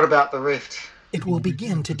 What about the rift? It will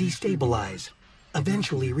begin to destabilize,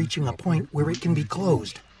 eventually reaching a point where it can be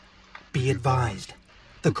closed. Be advised,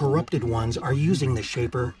 the corrupted ones are using the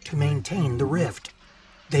Shaper to maintain the rift.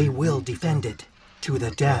 They will defend it to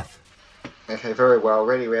the death. Okay, very well.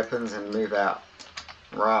 Ready weapons and move out.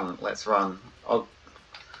 Run. Let's run.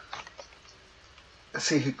 Let's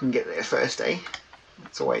see who can get there first, eh?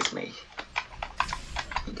 It's always me.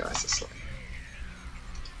 You guys are slow.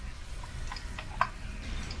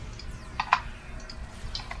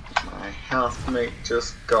 My housemate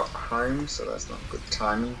just got home, so that's not good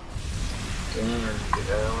timing. Getting ready a bit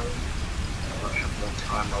early. I might have more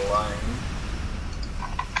time alone.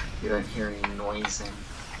 You don't hear any noise, and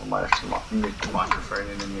I might have to mute the microphone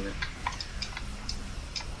in a minute.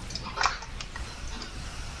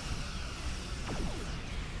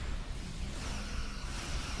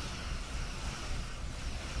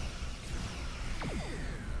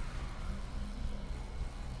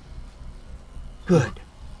 Good.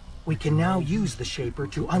 We can now use the Shaper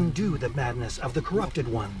to undo the madness of the corrupted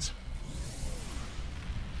ones.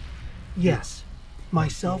 Yes,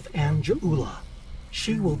 myself and Ja'ula.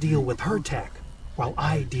 She will deal with her tech, while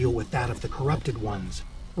I deal with that of the corrupted ones.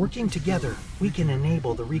 Working together, we can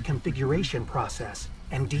enable the reconfiguration process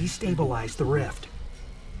and destabilize the rift.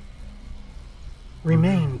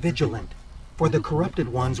 Remain vigilant, for the corrupted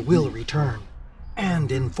ones will return,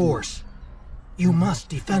 and in force. You must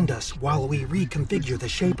defend us while we reconfigure the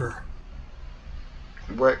Shaper.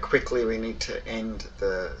 Work quickly, we need to end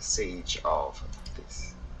the siege of this.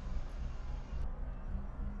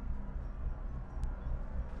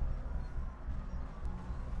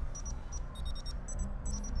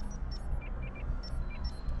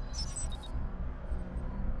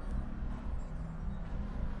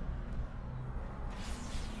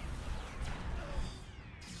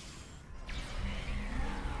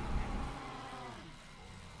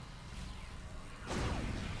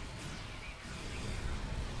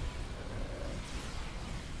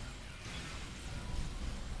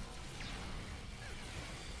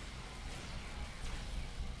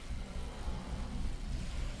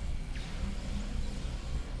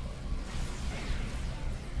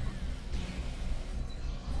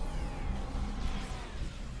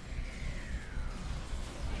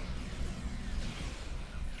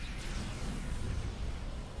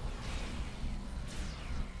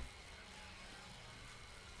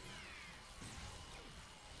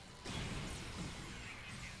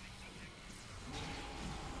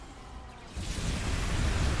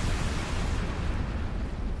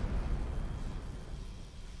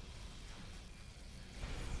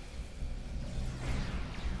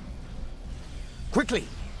 Quickly,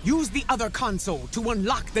 use the other console to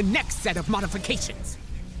unlock the next set of modifications.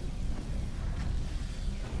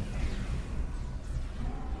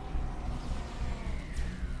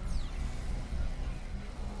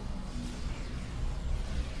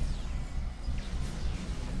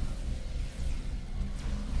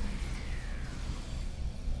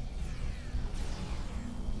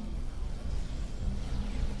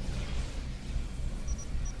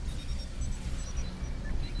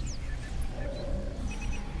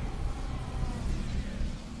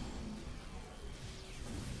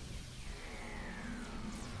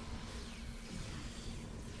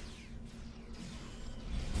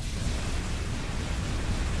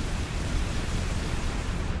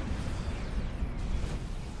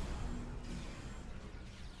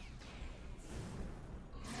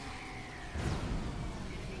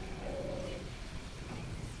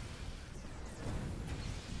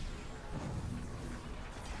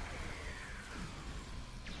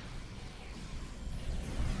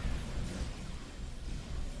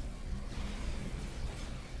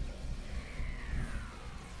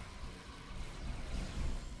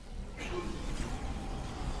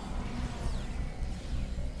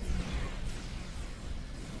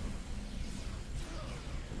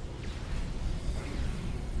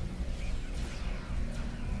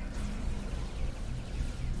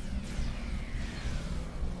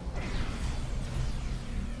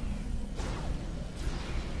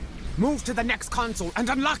 Move to the next console and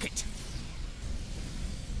unlock it!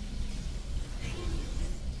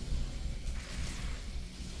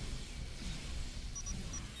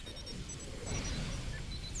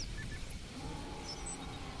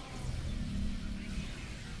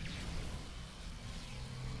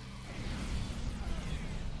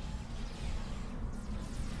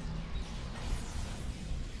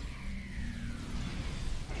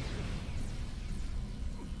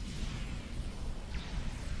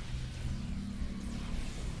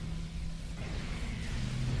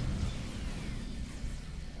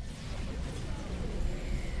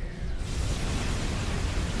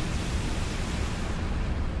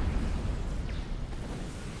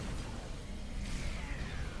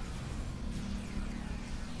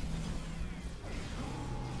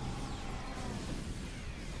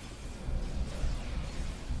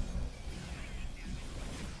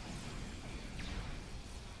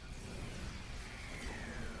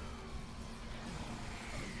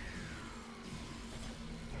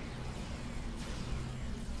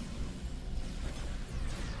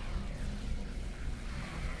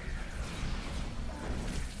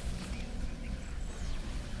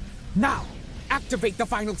 Now, activate the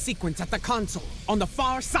final sequence at the console, on the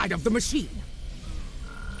far side of the machine.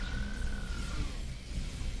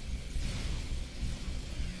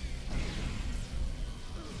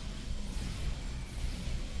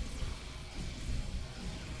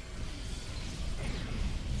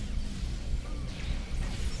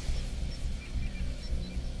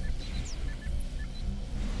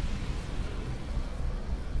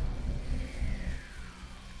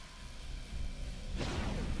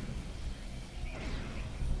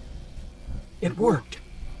 It worked.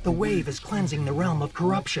 The wave is cleansing the realm of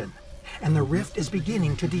corruption, and the rift is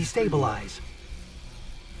beginning to destabilize.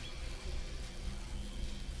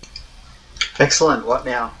 Excellent. What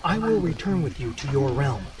now? I will return with you to your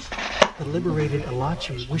realm. The liberated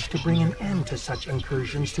Alachi wish to bring an end to such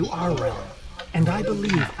incursions to our realm, and I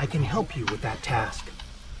believe I can help you with that task.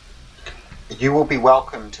 You will be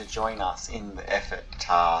welcome to join us in the effort,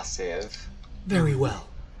 Tar-Sev. Very well.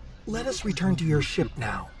 Let us return to your ship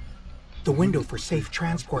now. The window for safe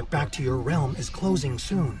transport back to your realm is closing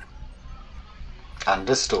soon.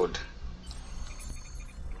 Understood.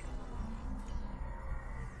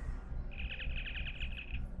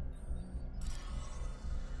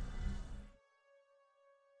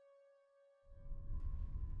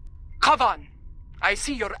 Kavan, I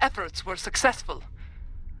see your efforts were successful.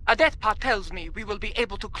 Adetpa tells me we will be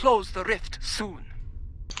able to close the rift soon.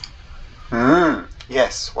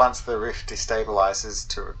 Yes, once the rift destabilizes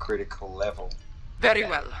to a critical level. Very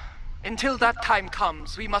well. Until that time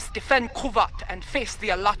comes, we must defend Kuvat and face the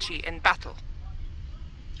Alachi in battle.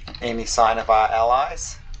 Any sign of our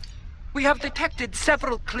allies? We have detected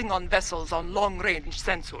several Klingon vessels on long-range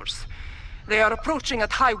sensors. They are approaching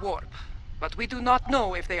at high warp, but we do not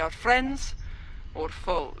know if they are friends or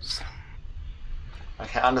foes.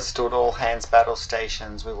 Okay, understood. All hands battle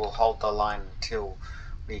stations. We will hold the line until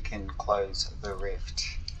we can close the rift.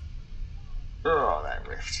 Oh, that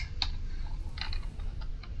rift.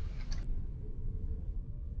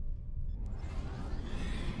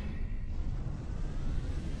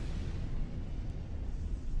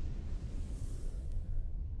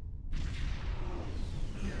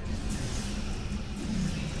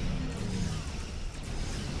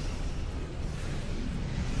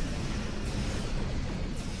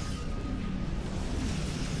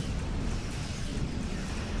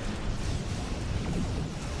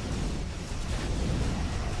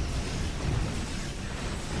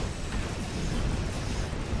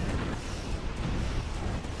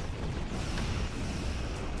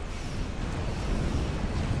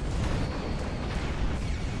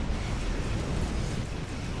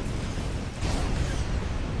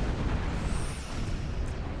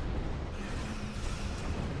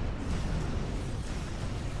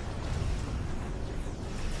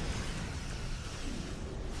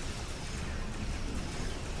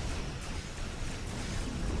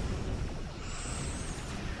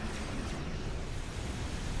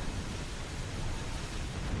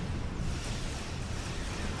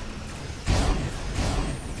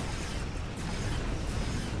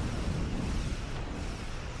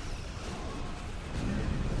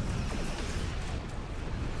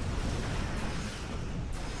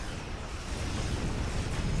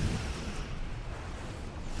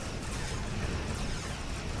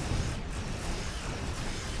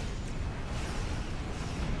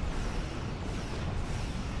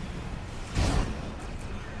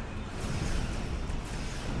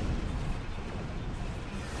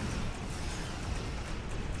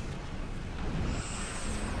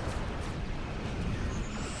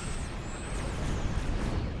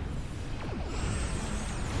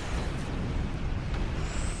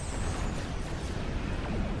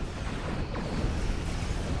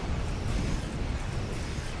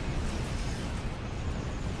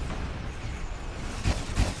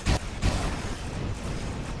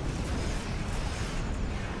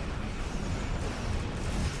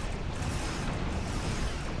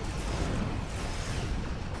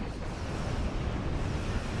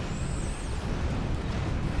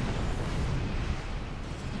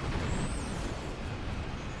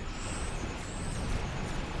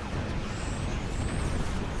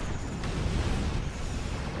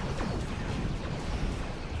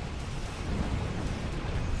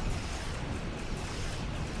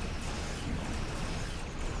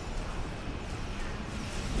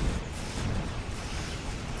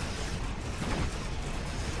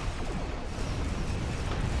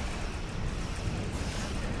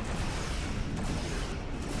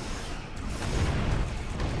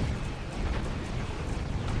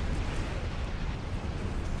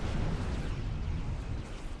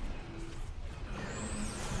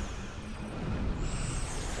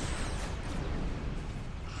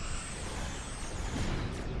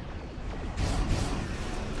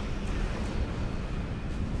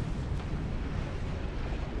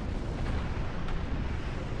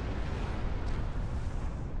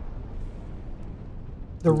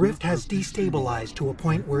 The rift has destabilized to a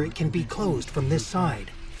point where it can be closed from this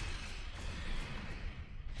side.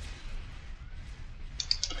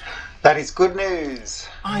 That is good news.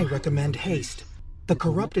 I recommend haste. The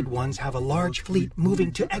corrupted ones have a large fleet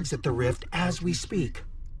moving to exit the rift as we speak.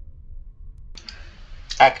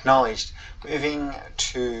 Acknowledged. Moving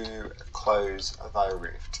to close the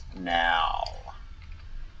rift now.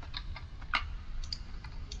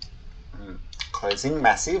 Closing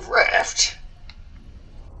massive rift.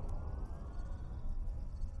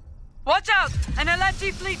 Watch out! An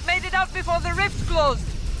Alachi fleet made it out before the rift closed!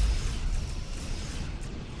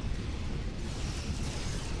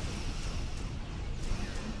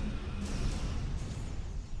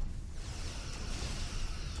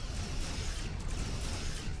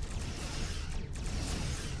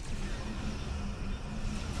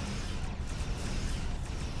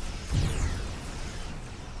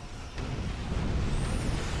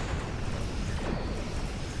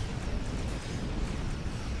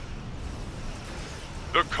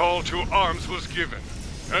 The call to arms was given,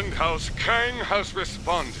 and House Kang has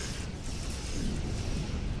responded.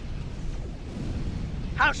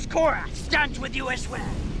 House Korath stands with you as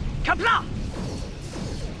well. Kabla!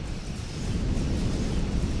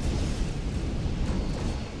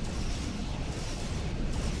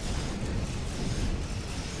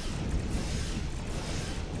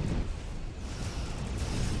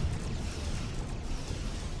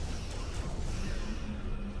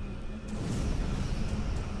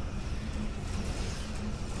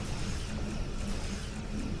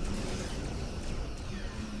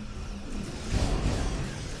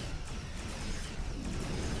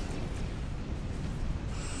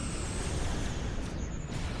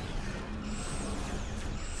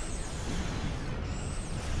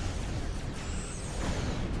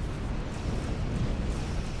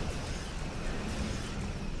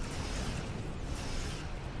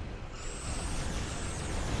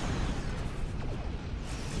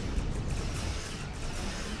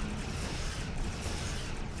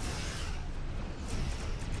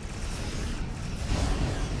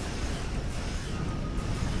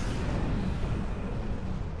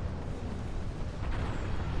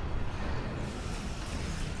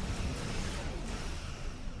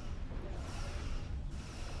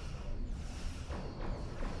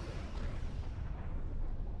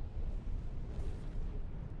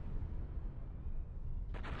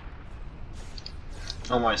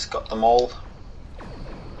 Almost got them all.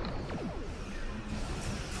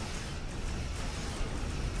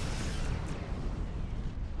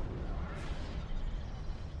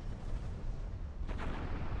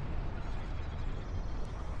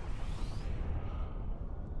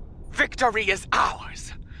 Victory is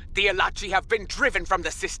ours. The Alachi have been driven from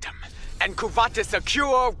the system, and Kuvat is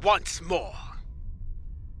secure once more.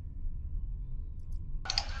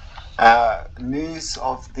 News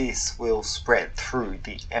of this will spread through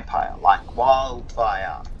the Empire like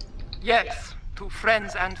wildfire. Yes, to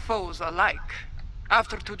friends and foes alike.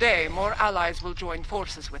 After today, more allies will join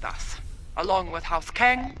forces with us, along with House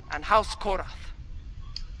Kang and House Korath.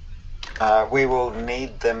 We will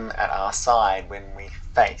need them at our side when we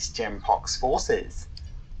face Gempok's forces.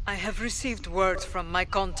 I have received word from my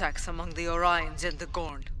contacts among the Orions and the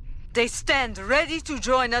Gorn. They stand ready to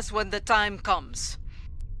join us when the time comes.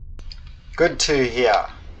 Good to hear.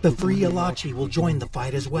 The Free Alachi will join the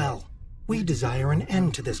fight as well. We desire an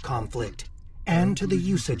end to this conflict, and to the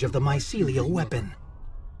usage of the mycelial weapon.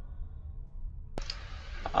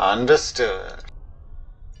 Understood.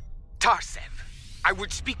 Tarsev, I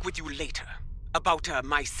would speak with you later about a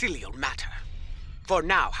mycelial matter. For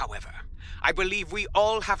now, however, I believe we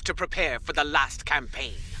all have to prepare for the last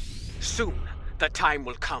campaign. Soon, the time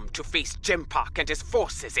will come to face Gempok and his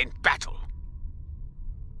forces in battle.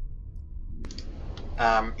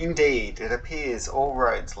 Indeed, it appears all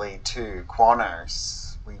roads lead to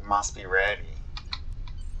Quanos. We must be ready.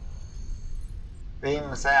 Beam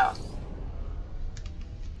us out.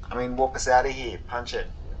 I mean, walk us out of here. Punch it.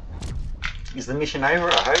 Is the mission over,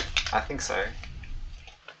 I hope? I think so.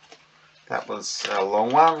 That was a long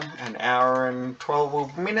one. An hour and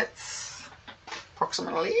 12 minutes,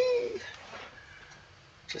 approximately.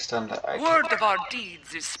 Just under 8. Word of our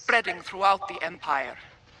deeds is spreading throughout the Empire.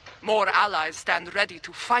 More allies stand ready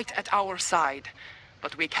to fight at our side,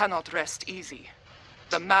 but we cannot rest easy.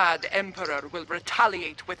 The mad Emperor will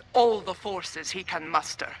retaliate with all the forces he can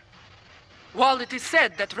muster. While it is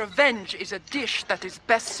said that revenge is a dish that is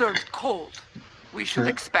best served cold, we should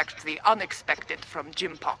expect the unexpected from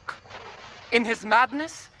Gempok. In his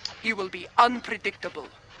madness, he will be unpredictable.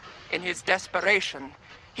 In his desperation,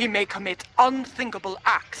 he may commit unthinkable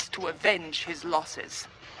acts to avenge his losses.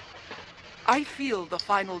 I feel the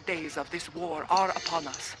final days of this war are upon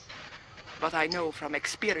us. But I know from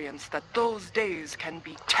experience that those days can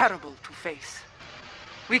be terrible to face.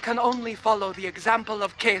 We can only follow the example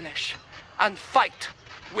of Kalish and fight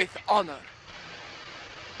with honor.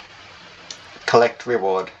 Collect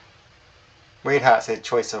reward. Weird how it said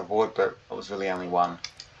choice of reward, but it was really only one.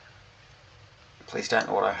 Please don't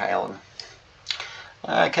auto-hail him.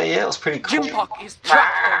 Okay, yeah, it was pretty cool. Jimpok is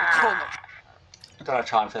trapped on Kronos. I don't have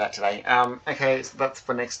time for that today. Okay, so that's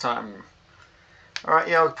for next time. Alright,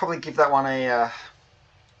 yeah, I'll probably give that one a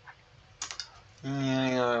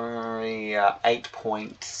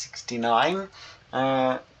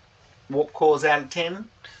 8.69. Warp cores out of 10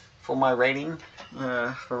 for my rating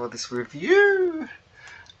for this review.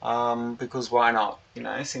 Because why not? You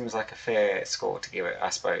know, seems like a fair score to give it, I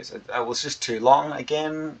suppose. It was just too long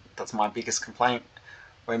again. That's my biggest complaint.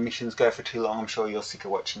 When missions go for too long, I'm sure you're sick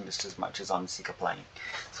of watching just as much as I'm sick of playing.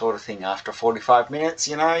 Sort of thing. After 45 minutes,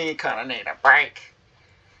 you know, you kind of need a break.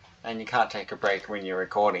 And you can't take a break when you're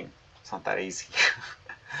recording. It's not that easy.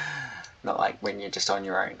 Not like when you're just on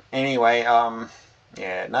your own. Anyway,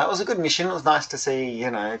 yeah, no, it was a good mission. It was nice to see,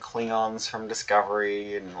 you know, Klingons from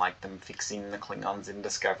Discovery and like them fixing the Klingons in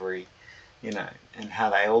Discovery, you know, and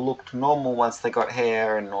how they all looked normal once they got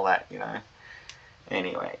hair and all that, you know.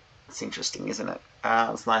 Anyway, it's interesting, isn't it?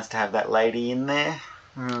 It's nice to have that lady in there.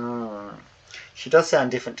 She does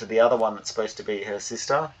sound different to the other one that's supposed to be her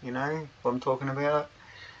sister, you know what I'm talking about?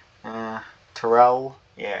 Terrell,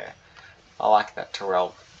 yeah, I like that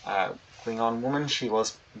Terrell Klingon woman. She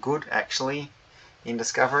was good, actually, in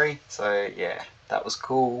Discovery, so yeah, that was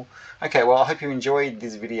cool. Okay, well, I hope you enjoyed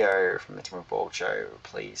this video from the Tim Borg Show.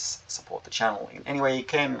 Please support the channel in any way you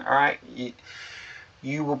can, alright?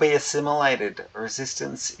 You will be assimilated.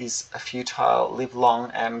 Resistance is futile. Live long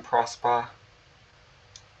and prosper.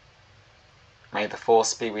 May the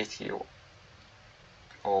Force be with you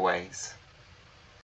always.